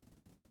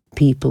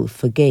 People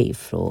forgave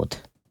fraud.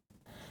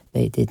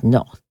 They did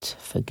not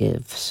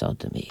forgive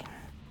sodomy.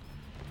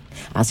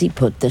 As he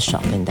put the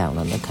shopping down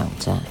on the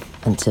counter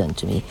and turned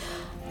to me,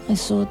 I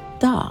saw a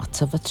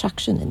dart of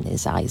attraction in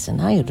his eyes,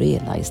 and I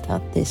realised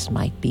that this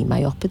might be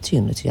my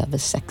opportunity to have a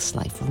sex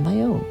life of my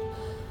own.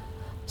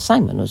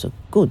 Simon was a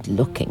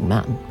good-looking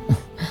man,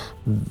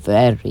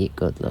 very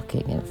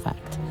good-looking, in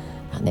fact,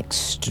 and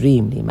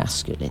extremely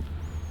masculine.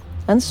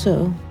 And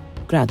so,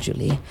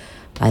 gradually,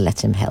 I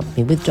let him help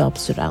me with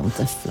jobs around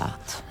the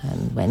flat,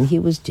 and when he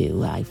was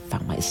due, I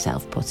found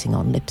myself putting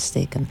on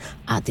lipstick and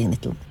adding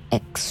little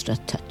extra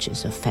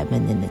touches of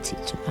femininity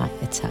to my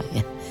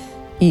attire,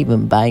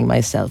 even buying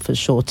myself a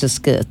shorter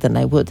skirt than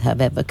I would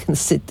have ever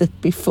considered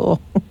before.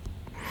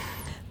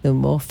 The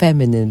more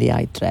femininely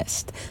I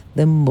dressed,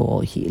 the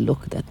more he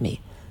looked at me,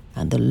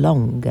 and the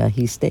longer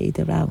he stayed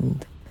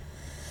around.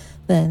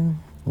 Then,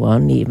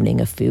 one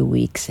evening a few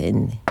weeks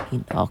in,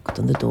 he knocked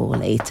on the door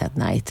late at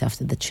night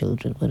after the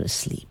children were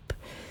asleep.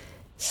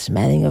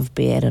 Smelling of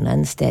beer and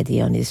unsteady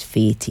on his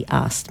feet, he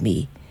asked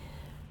me,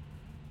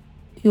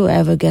 "You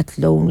ever get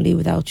lonely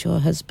without your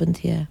husband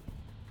here?"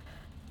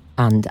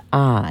 And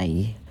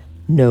I,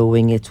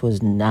 knowing it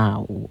was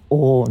now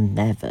or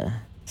never,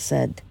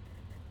 said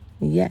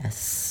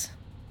yes,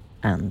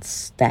 and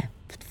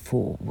stepped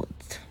forward.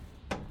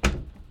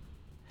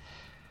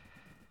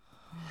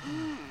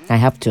 I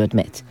have to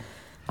admit,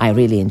 I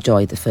really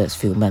enjoyed the first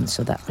few months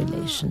of that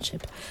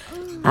relationship.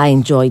 I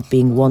enjoyed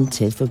being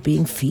wanted for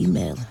being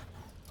female,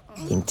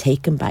 being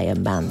taken by a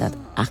man that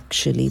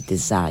actually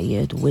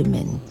desired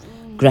women,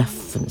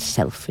 gruff and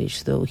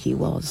selfish though he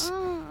was.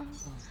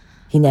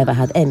 He never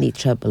had any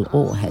trouble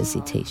or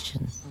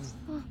hesitation.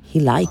 He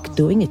liked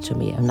doing it to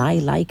me, and I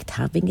liked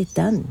having it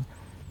done.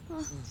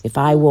 If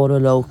I wore a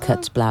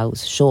low-cut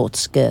blouse, short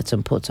skirt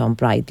and put on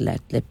bright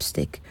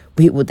lipstick,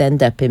 we would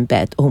end up in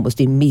bed almost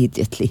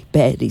immediately,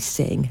 barely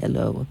saying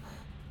hello.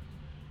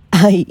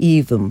 I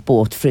even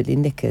bought frilly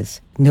knickers,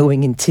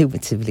 knowing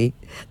intuitively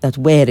that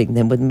wearing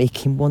them would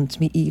make him want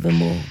me even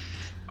more.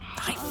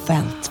 I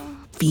felt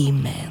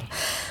female,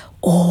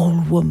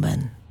 all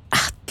woman,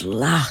 at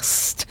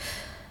last.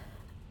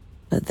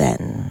 But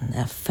then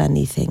a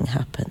funny thing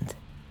happened.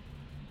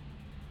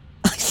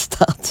 I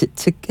started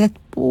to get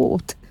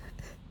bored.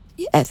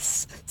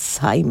 Yes,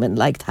 Simon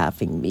liked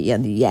having me,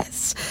 and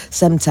yes,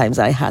 sometimes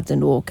I had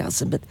an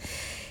orgasm, but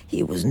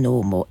he was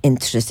no more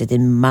interested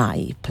in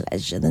my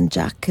pleasure than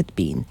Jack had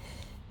been.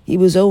 He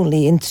was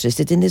only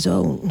interested in his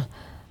own.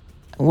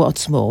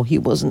 What's more, he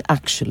wasn't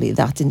actually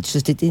that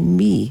interested in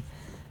me,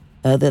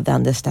 other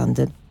than the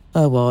standard,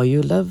 "How are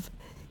you, love?"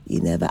 He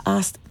never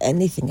asked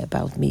anything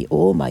about me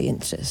or my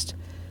interest,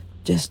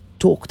 just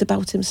talked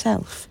about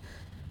himself.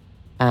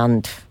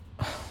 And,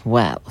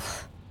 well,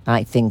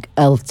 I think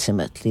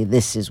ultimately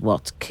this is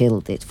what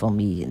killed it for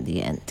me in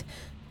the end.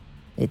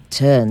 It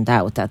turned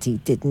out that he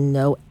didn't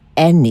know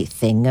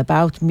anything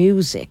about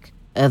music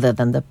other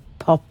than the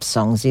pop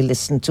songs he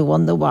listened to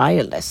on the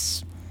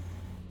wireless.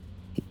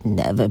 He'd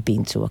never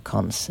been to a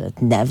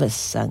concert, never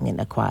sung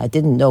in a choir,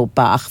 didn't know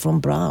Bach from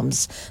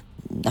Brahms,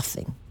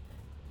 nothing.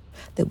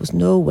 There was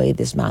no way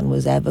this man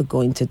was ever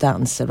going to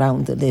dance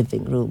around the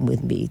living room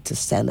with me to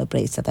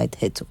celebrate that I'd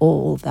hit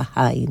all the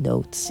high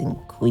notes in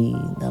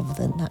Queen of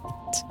the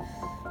Night.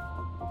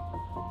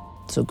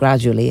 So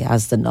gradually,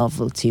 as the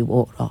novelty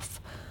wore off,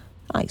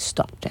 I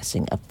stopped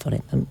dressing up for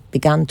him and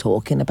began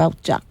talking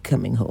about Jack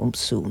coming home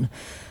soon,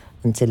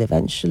 until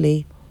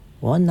eventually,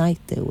 one night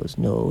there was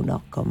no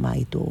knock on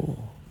my door,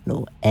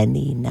 nor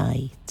any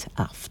night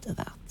after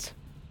that.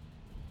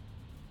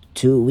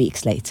 2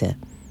 weeks later,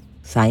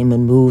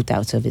 Simon moved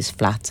out of his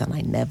flat and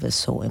I never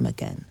saw him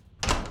again.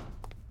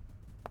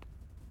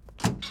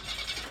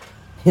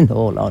 In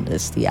all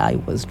honesty, I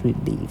was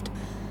relieved.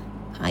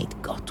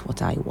 I'd got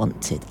what I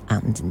wanted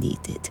and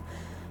needed,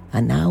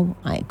 and now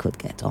I could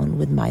get on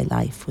with my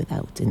life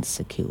without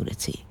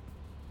insecurity.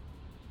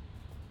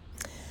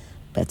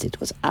 But it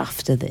was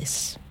after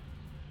this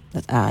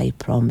that I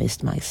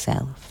promised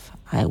myself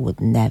I would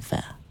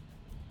never,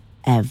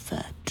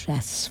 ever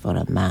dress for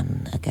a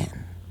man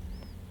again.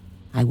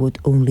 I would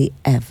only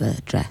ever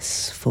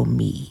dress for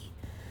me,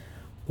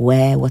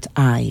 wear what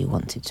I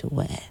wanted to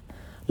wear,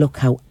 look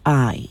how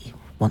I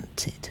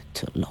wanted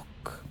to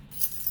look.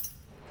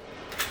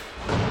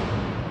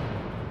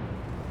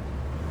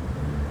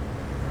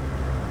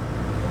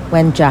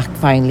 When Jack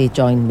finally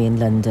joined me in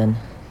London,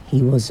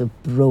 he was a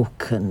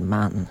broken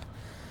man.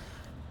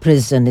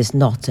 Prison is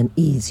not an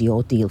easy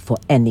ordeal for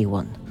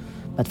anyone,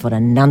 but for a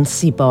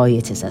Nancy boy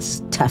it is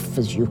as tough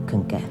as you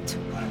can get.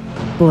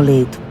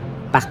 Bullied,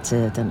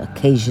 battered and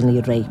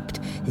occasionally raped,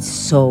 his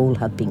soul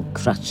had been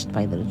crushed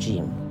by the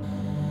regime.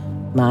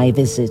 My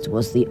visit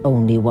was the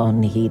only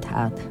one he'd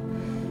had.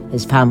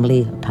 His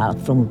family,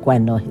 apart from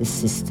Gwenno, his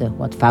sister,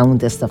 who had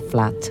found us the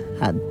flat,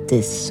 had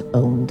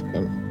disowned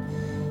him.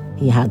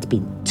 He had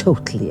been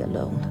totally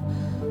alone.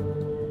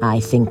 I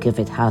think if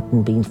it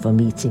hadn't been for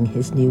meeting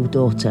his new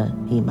daughter,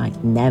 he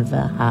might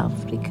never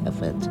have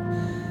recovered.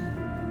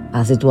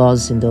 As it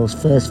was in those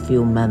first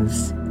few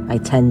months, I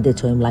tended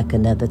to him like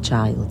another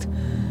child,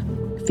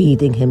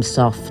 feeding him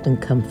soft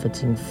and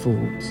comforting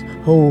foods,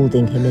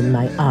 holding him in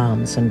my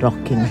arms and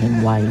rocking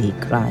him while he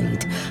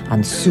cried,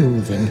 and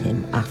soothing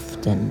him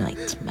after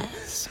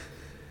nightmares.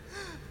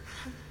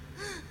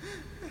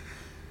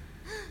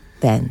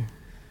 Then,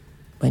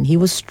 when he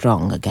was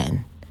strong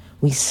again,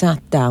 we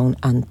sat down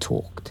and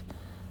talked.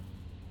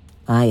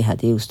 I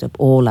had used up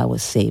all our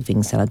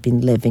savings and had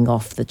been living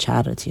off the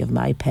charity of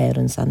my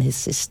parents and his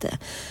sister,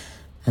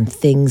 and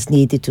things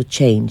needed to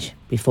change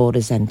before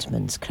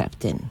resentments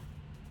crept in.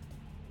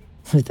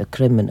 With a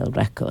criminal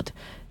record,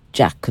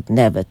 Jack could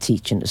never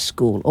teach in a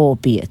school or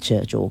be a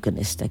church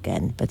organist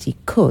again, but he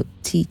could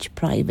teach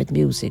private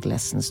music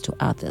lessons to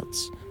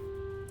adults.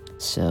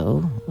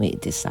 So we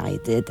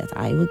decided that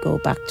I would go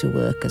back to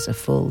work as a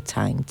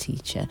full-time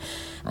teacher,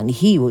 and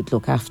he would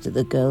look after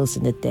the girls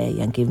in the day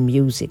and give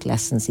music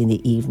lessons in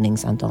the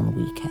evenings and on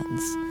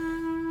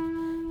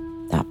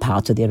weekends. That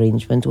part of the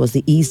arrangement was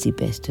the easy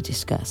bit to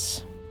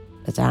discuss,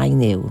 but I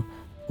knew,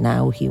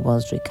 now he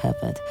was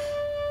recovered,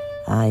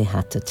 I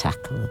had to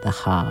tackle the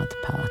hard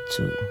part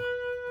too.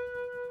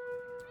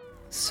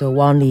 So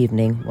one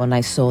evening, when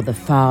I saw the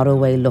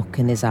faraway look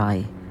in his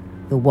eye,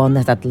 the one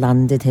that had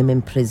landed him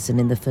in prison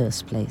in the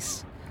first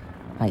place,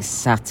 I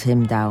sat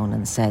him down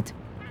and said,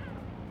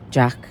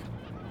 "Jack,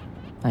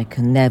 I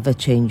can never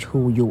change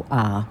who you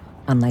are,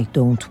 and I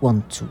don't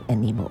want to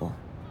anymore.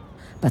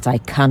 But I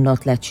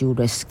cannot let you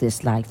risk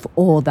this life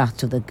or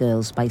that of the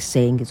girls by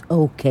saying it's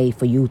okay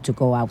for you to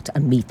go out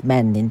and meet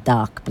men in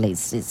dark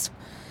places.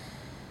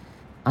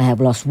 I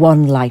have lost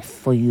one life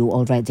for you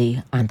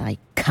already, and I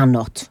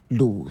cannot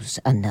lose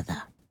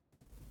another."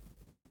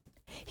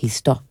 He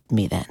stopped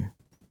me then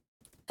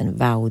and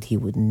vowed he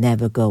would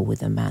never go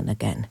with a man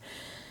again,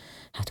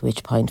 at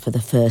which point, for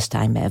the first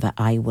time ever,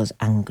 I was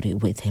angry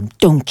with him.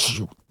 "Don't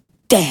you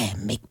dare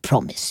make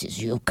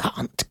promises you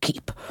can't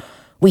keep.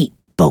 We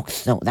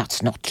both know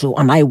that's not true,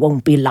 and I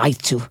won't be lied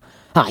to.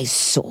 I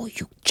saw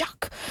you,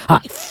 Jack.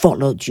 I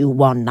followed you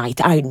one night.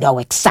 I know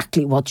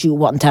exactly what you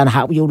want and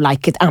how you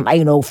like it, and I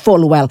know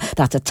full well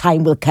that a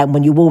time will come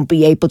when you won't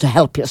be able to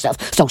help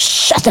yourself. So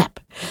shut up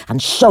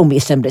and show me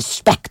some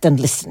respect and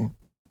listen."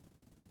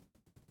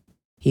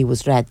 He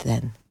was red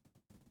then,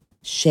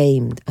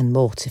 shamed and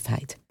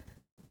mortified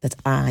that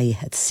I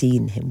had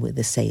seen him with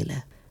a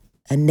sailor,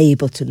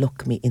 unable to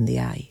look me in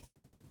the eye.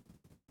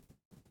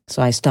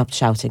 So I stopped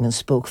shouting and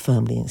spoke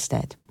firmly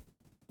instead.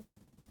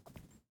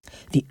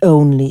 "The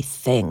only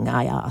thing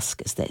I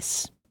ask is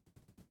this.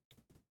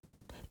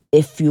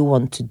 If you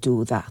want to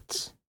do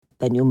that,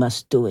 then you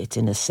must do it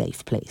in a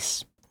safe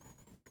place.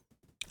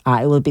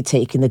 I will be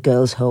taking the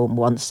girls home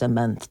once a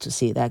month to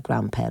see their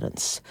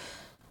grandparents.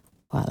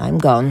 While I'm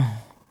gone,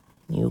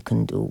 you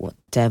can do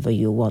whatever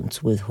you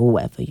want with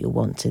whoever you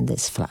want in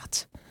this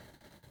flat.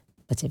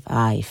 But if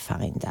I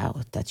find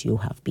out that you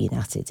have been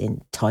at it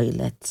in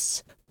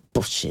toilets,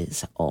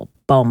 bushes, or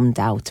bombed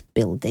out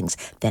buildings,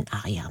 then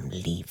I am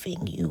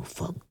leaving you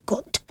for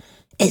good.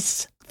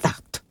 Is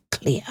that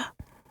clear?"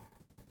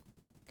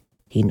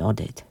 He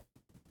nodded,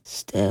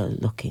 still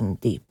looking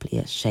deeply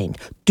ashamed.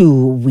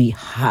 "Do we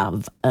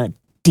have a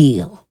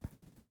deal?"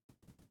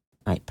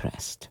 I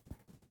pressed.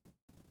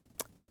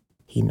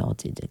 He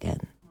nodded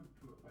again.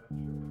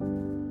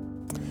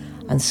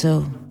 And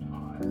so,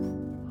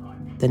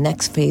 the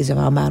next phase of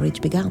our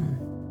marriage began.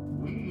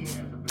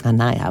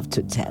 And I have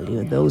to tell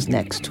you, those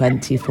next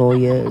 24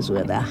 years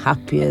were the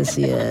happiest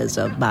years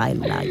of my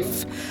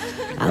life.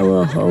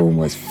 Our home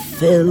was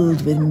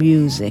filled with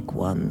music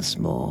once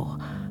more.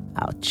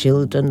 Our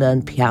children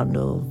learned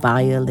piano,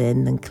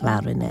 violin and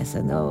clarinet,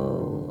 and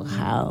oh,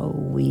 how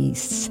we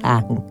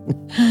sang.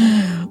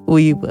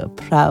 We were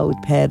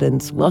proud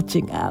parents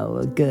watching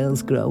our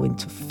girls grow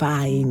into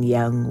fine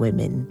young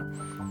women.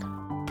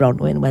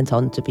 Bronwyn went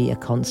on to be a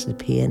concert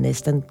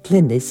pianist, and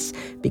Glynis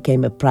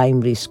became a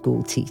primary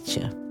school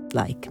teacher,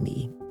 like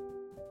me.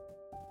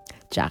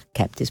 Jack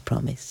kept his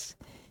promise.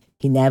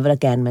 He never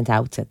again went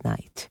out at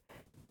night.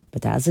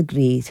 But as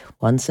agreed,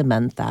 once a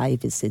month I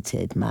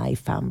visited my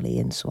family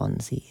in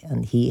Swansea,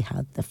 and he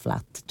had the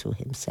flat to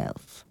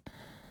himself.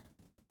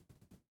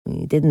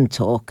 He didn't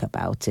talk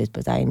about it,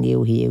 but I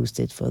knew he used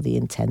it for the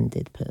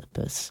intended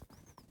purpose.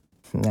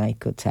 I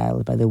could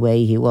tell by the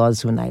way he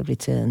was when I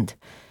returned.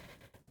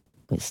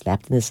 We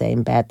slept in the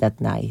same bed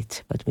that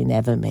night, but we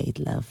never made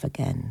love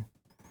again.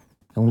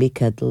 Only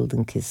cuddled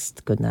and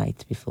kissed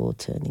goodnight before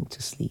turning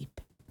to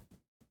sleep.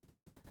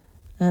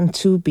 And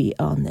to be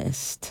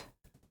honest,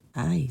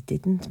 I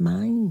didn't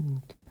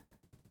mind.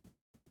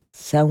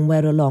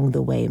 Somewhere along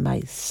the way, my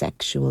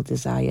sexual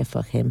desire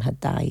for him had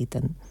died,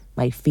 and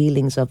my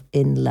feelings of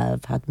in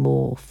love had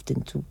morphed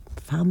into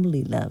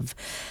family love,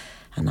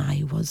 and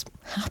I was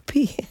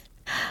happy.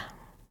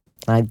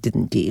 I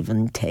didn't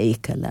even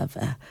take a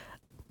lover.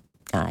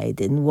 I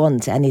didn't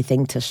want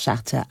anything to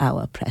shatter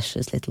our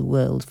precious little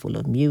world full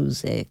of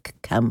music,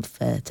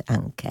 comfort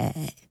and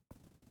care.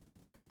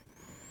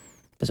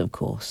 But of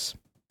course,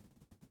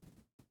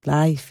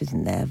 life is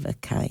never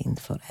kind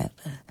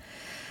forever,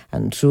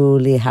 and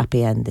truly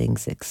happy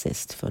endings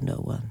exist for no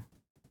one.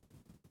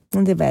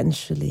 And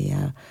eventually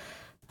our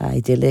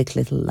idyllic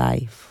little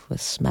life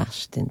was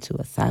smashed into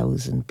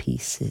 1,000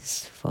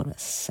 pieces for a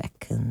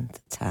second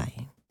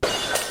time.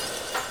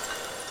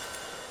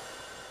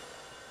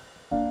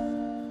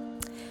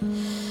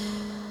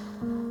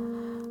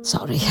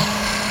 Sorry.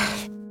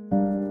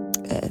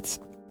 It's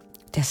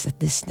just that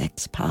this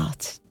next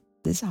part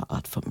is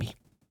hard for me.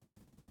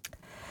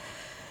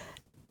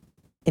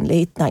 In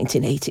late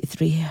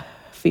 1983, a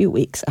few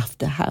weeks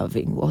after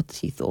having what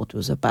he thought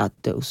was a bad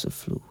dose of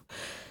flu,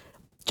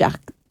 Jack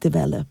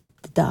developed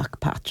a dark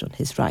patch on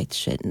his right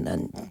shin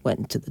and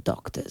went to the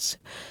doctors,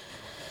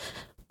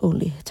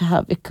 only to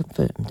have it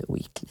confirmed a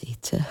week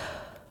later,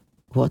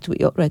 what we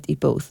already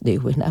both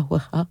knew in our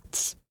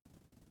hearts,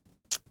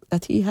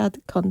 that he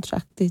had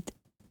contracted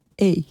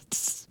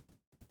AIDS.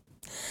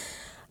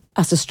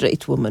 As a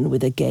straight woman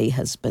with a gay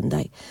husband,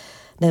 I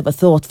never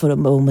thought for a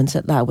moment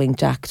allowing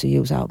Jack to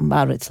use our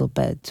marital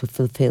bed to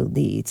fulfill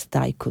needs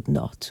that I could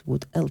not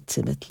would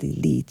ultimately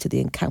lead to the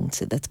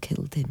encounter that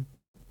killed him.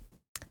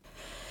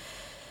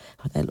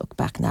 When I look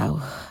back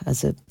now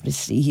as a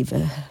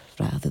receiver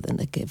rather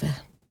than a giver,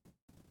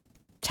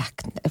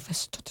 Jack never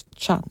stood a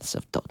chance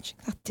of dodging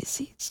that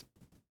disease.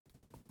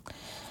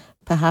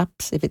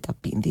 Perhaps if it had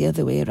been the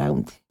other way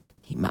around,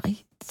 he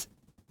might,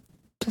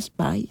 just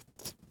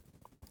might,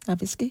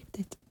 have escaped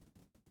it.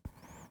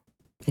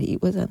 But he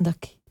was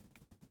unlucky.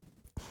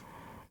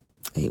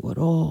 They were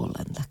all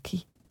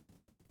unlucky,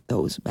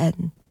 those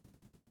men.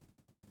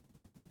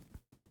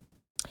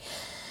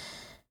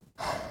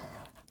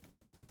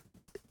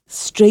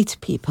 Straight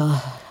people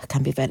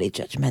can be very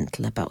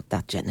judgmental about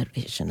that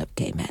generation of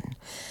gay men,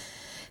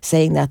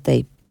 saying that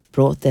they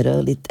brought their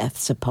early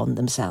deaths upon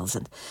themselves,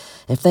 and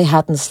if they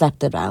hadn't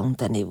slept around,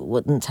 then it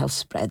wouldn't have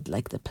spread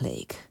like the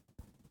plague.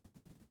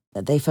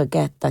 They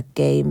forget that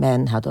gay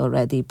men had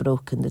already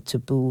broken the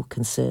taboo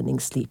concerning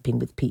sleeping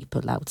with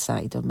people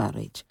outside of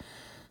marriage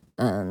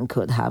and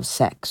could have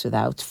sex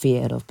without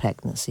fear of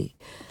pregnancy.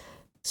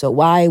 So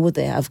why would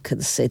they have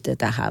considered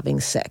that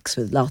having sex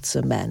with lots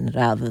of men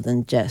rather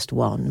than just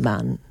one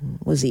man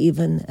was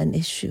even an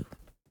issue?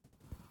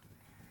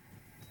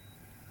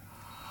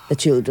 The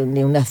children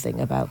knew nothing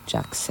about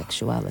Jack's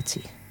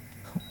sexuality,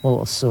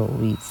 or so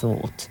we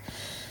thought.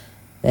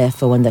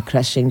 Therefore, when the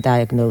crushing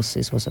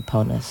diagnosis was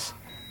upon us,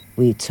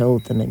 we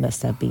told them it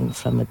must have been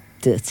from a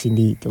dirty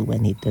needle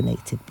when he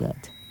donated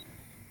blood.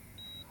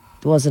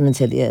 It wasn't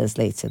until years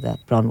later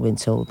that Bronwyn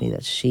told me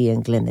that she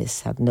and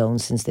Glynis had known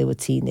since they were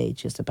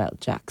teenagers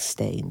about Jack's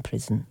stay in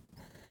prison.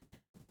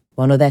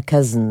 One of their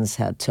cousins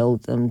had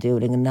told them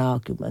during an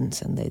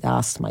argument, and they'd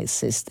asked my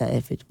sister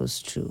if it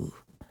was true.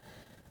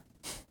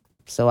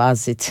 So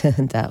as it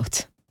turned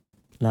out,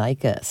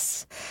 like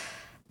us,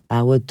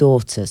 our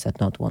daughters had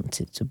not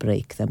wanted to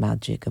break the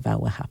magic of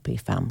our happy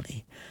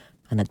family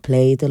and had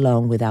played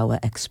along with our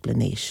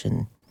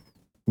explanation,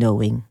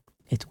 knowing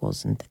it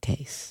wasn't the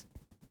case.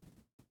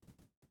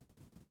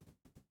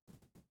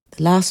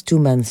 The last 2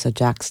 months of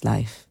Jack's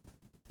life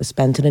were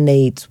spent in an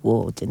AIDS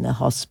ward in a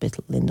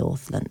hospital in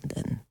North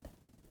London.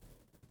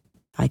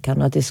 I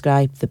cannot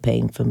describe the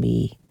pain for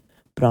me,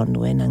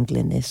 Bronwyn and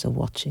Glynis, of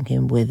watching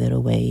him wither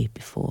away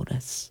before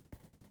us.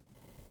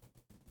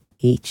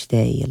 Each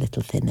day a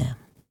little thinner,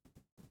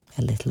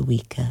 a little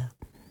weaker,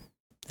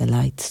 the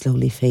light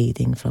slowly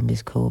fading from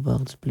his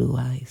cobalt blue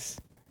eyes.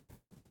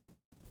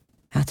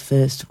 At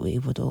first we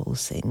would all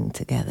sing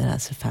together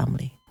as a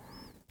family,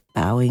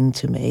 vowing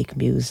to make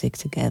music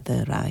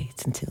together right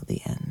until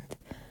the end.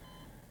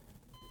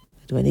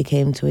 But when he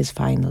came to his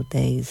final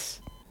days,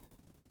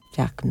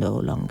 Jack no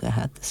longer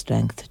had the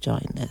strength to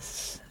join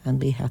us,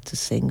 and we had to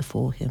sing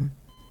for him.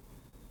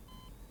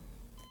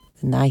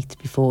 The night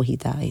before he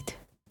died,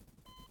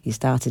 he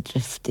started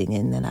drifting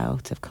in and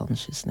out of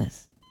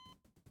consciousness.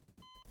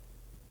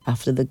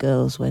 After the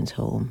girls went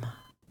home,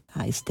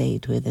 I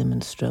stayed with him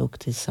and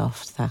stroked his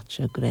soft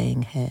Thatcher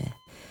greying hair,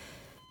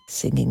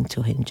 singing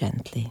to him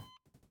gently.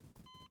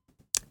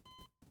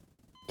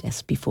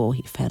 Just before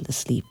he fell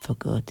asleep for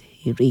good,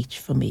 he reached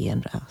for me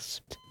and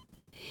rasped,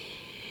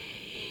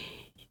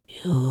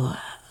 "You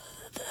are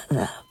the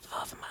love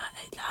of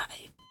my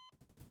life.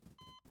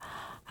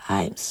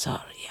 I'm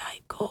sorry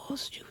I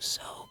caused you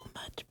so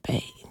much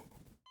pain."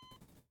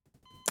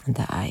 And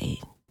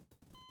I,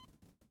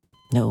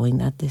 knowing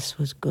that this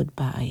was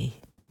goodbye,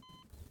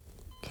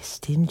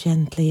 kissed him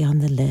gently on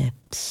the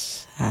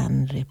lips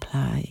and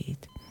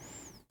replied,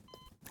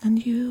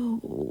 "And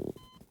you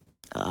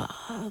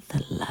are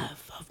the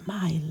love of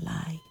my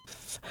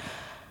life,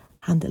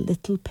 and a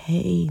little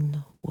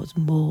pain was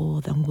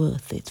more than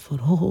worth it for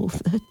all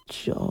the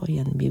joy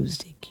and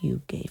music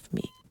you gave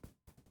me."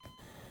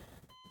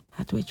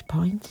 At which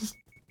point his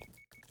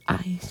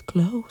eyes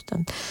closed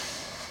and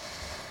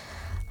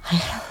I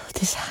held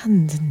his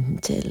hand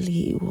until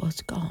he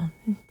was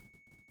gone.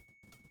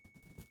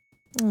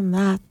 And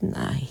that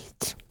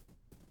night,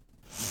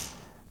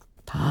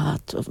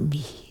 part of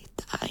me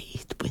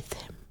died with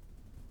him.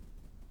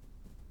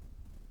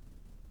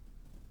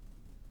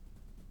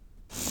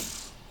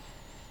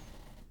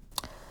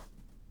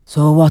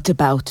 So what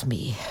about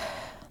me?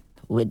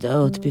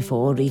 Widowed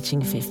before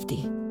reaching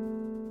 50.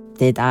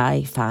 Did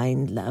I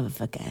find love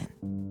again?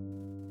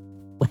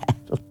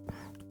 Well,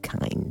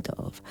 kind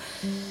of.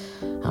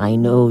 I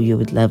know you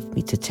would love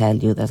me to tell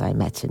you that I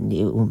met a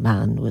new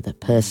man with a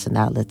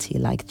personality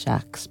like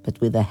Jack's,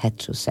 but with a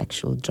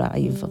heterosexual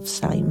drive of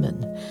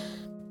Simon.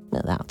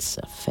 Now that's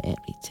a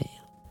fairy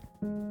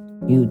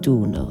tale. You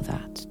do know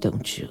that,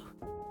 don't you?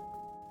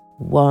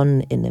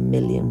 1 in a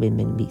million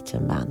women meet a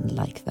man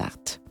like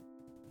that.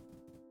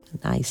 And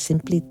I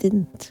simply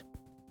didn't.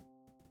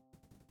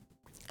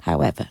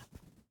 However,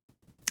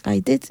 I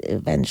did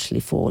eventually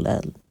fall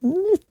a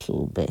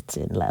little bit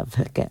in love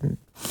again.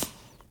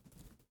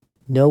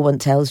 No one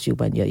tells you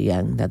when you're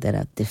young that there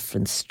are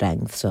different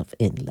strengths of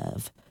in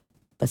love,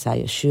 but I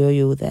assure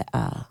you there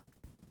are.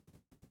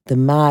 The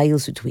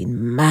miles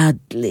between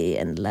madly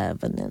in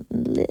love and a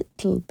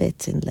little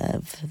bit in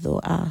love,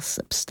 though, are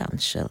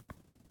substantial.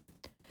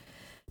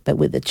 But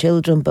with the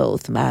children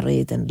both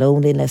married and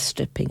loneliness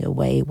stripping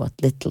away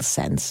what little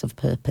sense of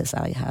purpose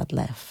I had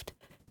left,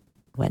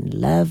 when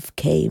love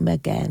came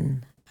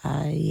again,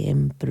 I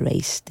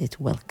embraced it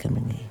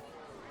welcomingly.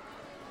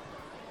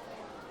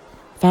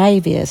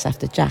 5 years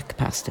after Jack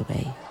passed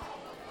away,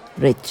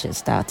 Richard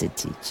started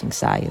teaching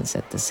science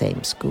at the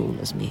same school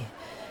as me,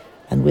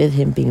 and with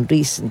him being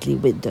recently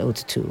widowed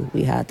too,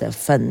 we had a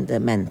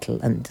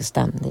fundamental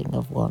understanding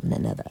of one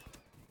another.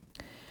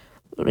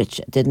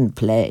 Richard didn't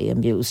play a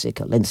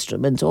musical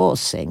instrument or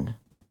sing.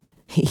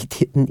 He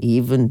didn't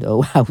even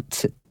know how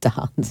to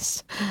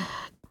dance.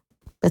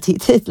 But he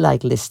did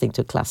like listening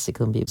to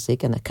classical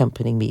music and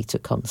accompanying me to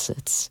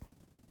concerts.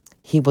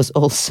 He was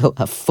also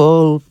a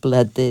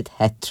full-blooded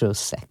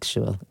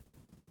heterosexual.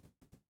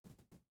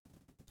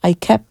 I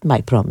kept my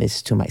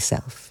promise to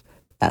myself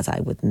that I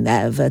would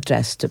never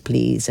dress to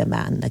please a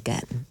man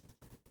again.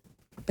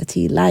 But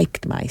he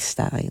liked my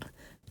style,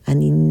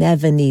 and he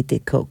never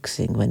needed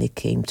coaxing when it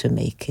came to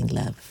making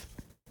love.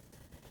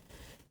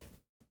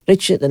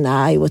 Richard and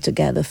I were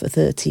together for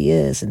 30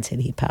 years until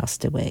he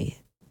passed away.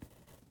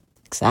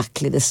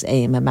 Exactly the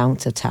same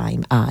amount of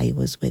time I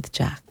was with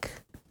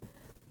Jack.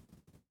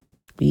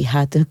 We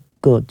had a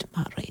good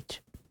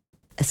marriage,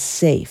 a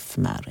safe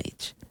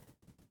marriage,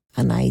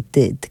 and I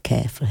did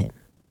care for him.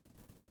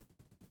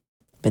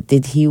 But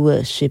did he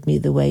worship me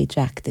the way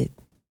Jack did?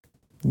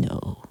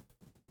 No.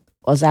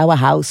 Was our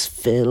house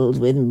filled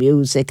with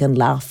music and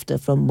laughter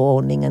from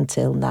morning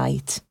until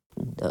night?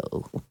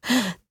 No.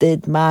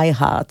 Did my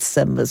heart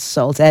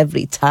somersault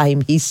every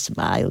time he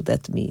smiled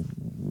at me?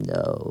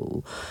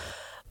 No.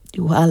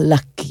 You are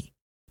lucky,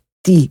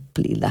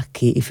 deeply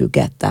lucky, if you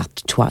get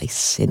that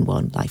twice in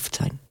one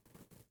lifetime.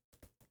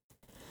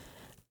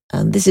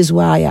 And this is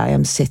why I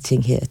am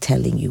sitting here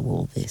telling you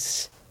all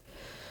this.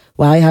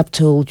 Why I have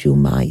told you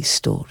my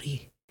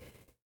story.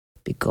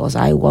 Because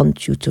I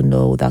want you to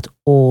know that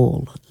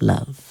all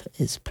love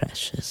is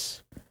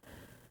precious.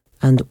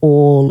 And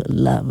all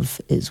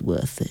love is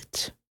worth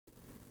it.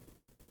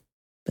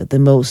 But the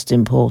most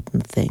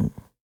important thing,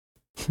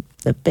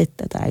 the bit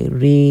that I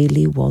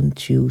really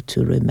want you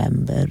to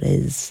remember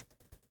is,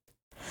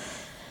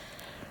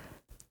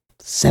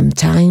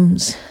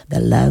 sometimes the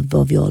love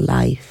of your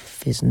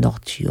life is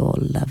not your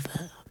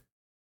lover.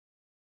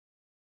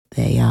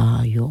 They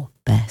are your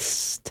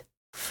best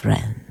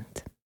friend.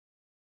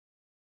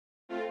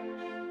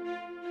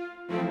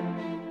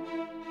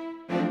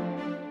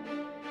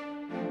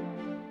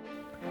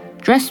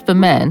 Dress for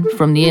Men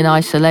from the In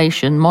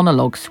Isolation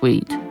monologue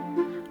suite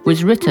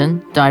was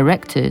written,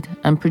 directed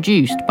and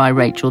produced by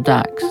Rachel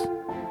Dax.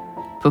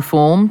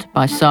 Performed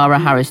by Sarah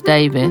Harris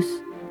Davis,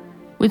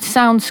 with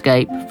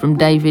soundscape from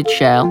David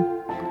Shell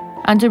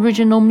and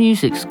original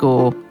music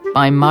score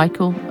by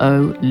Michael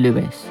O.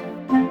 Lewis.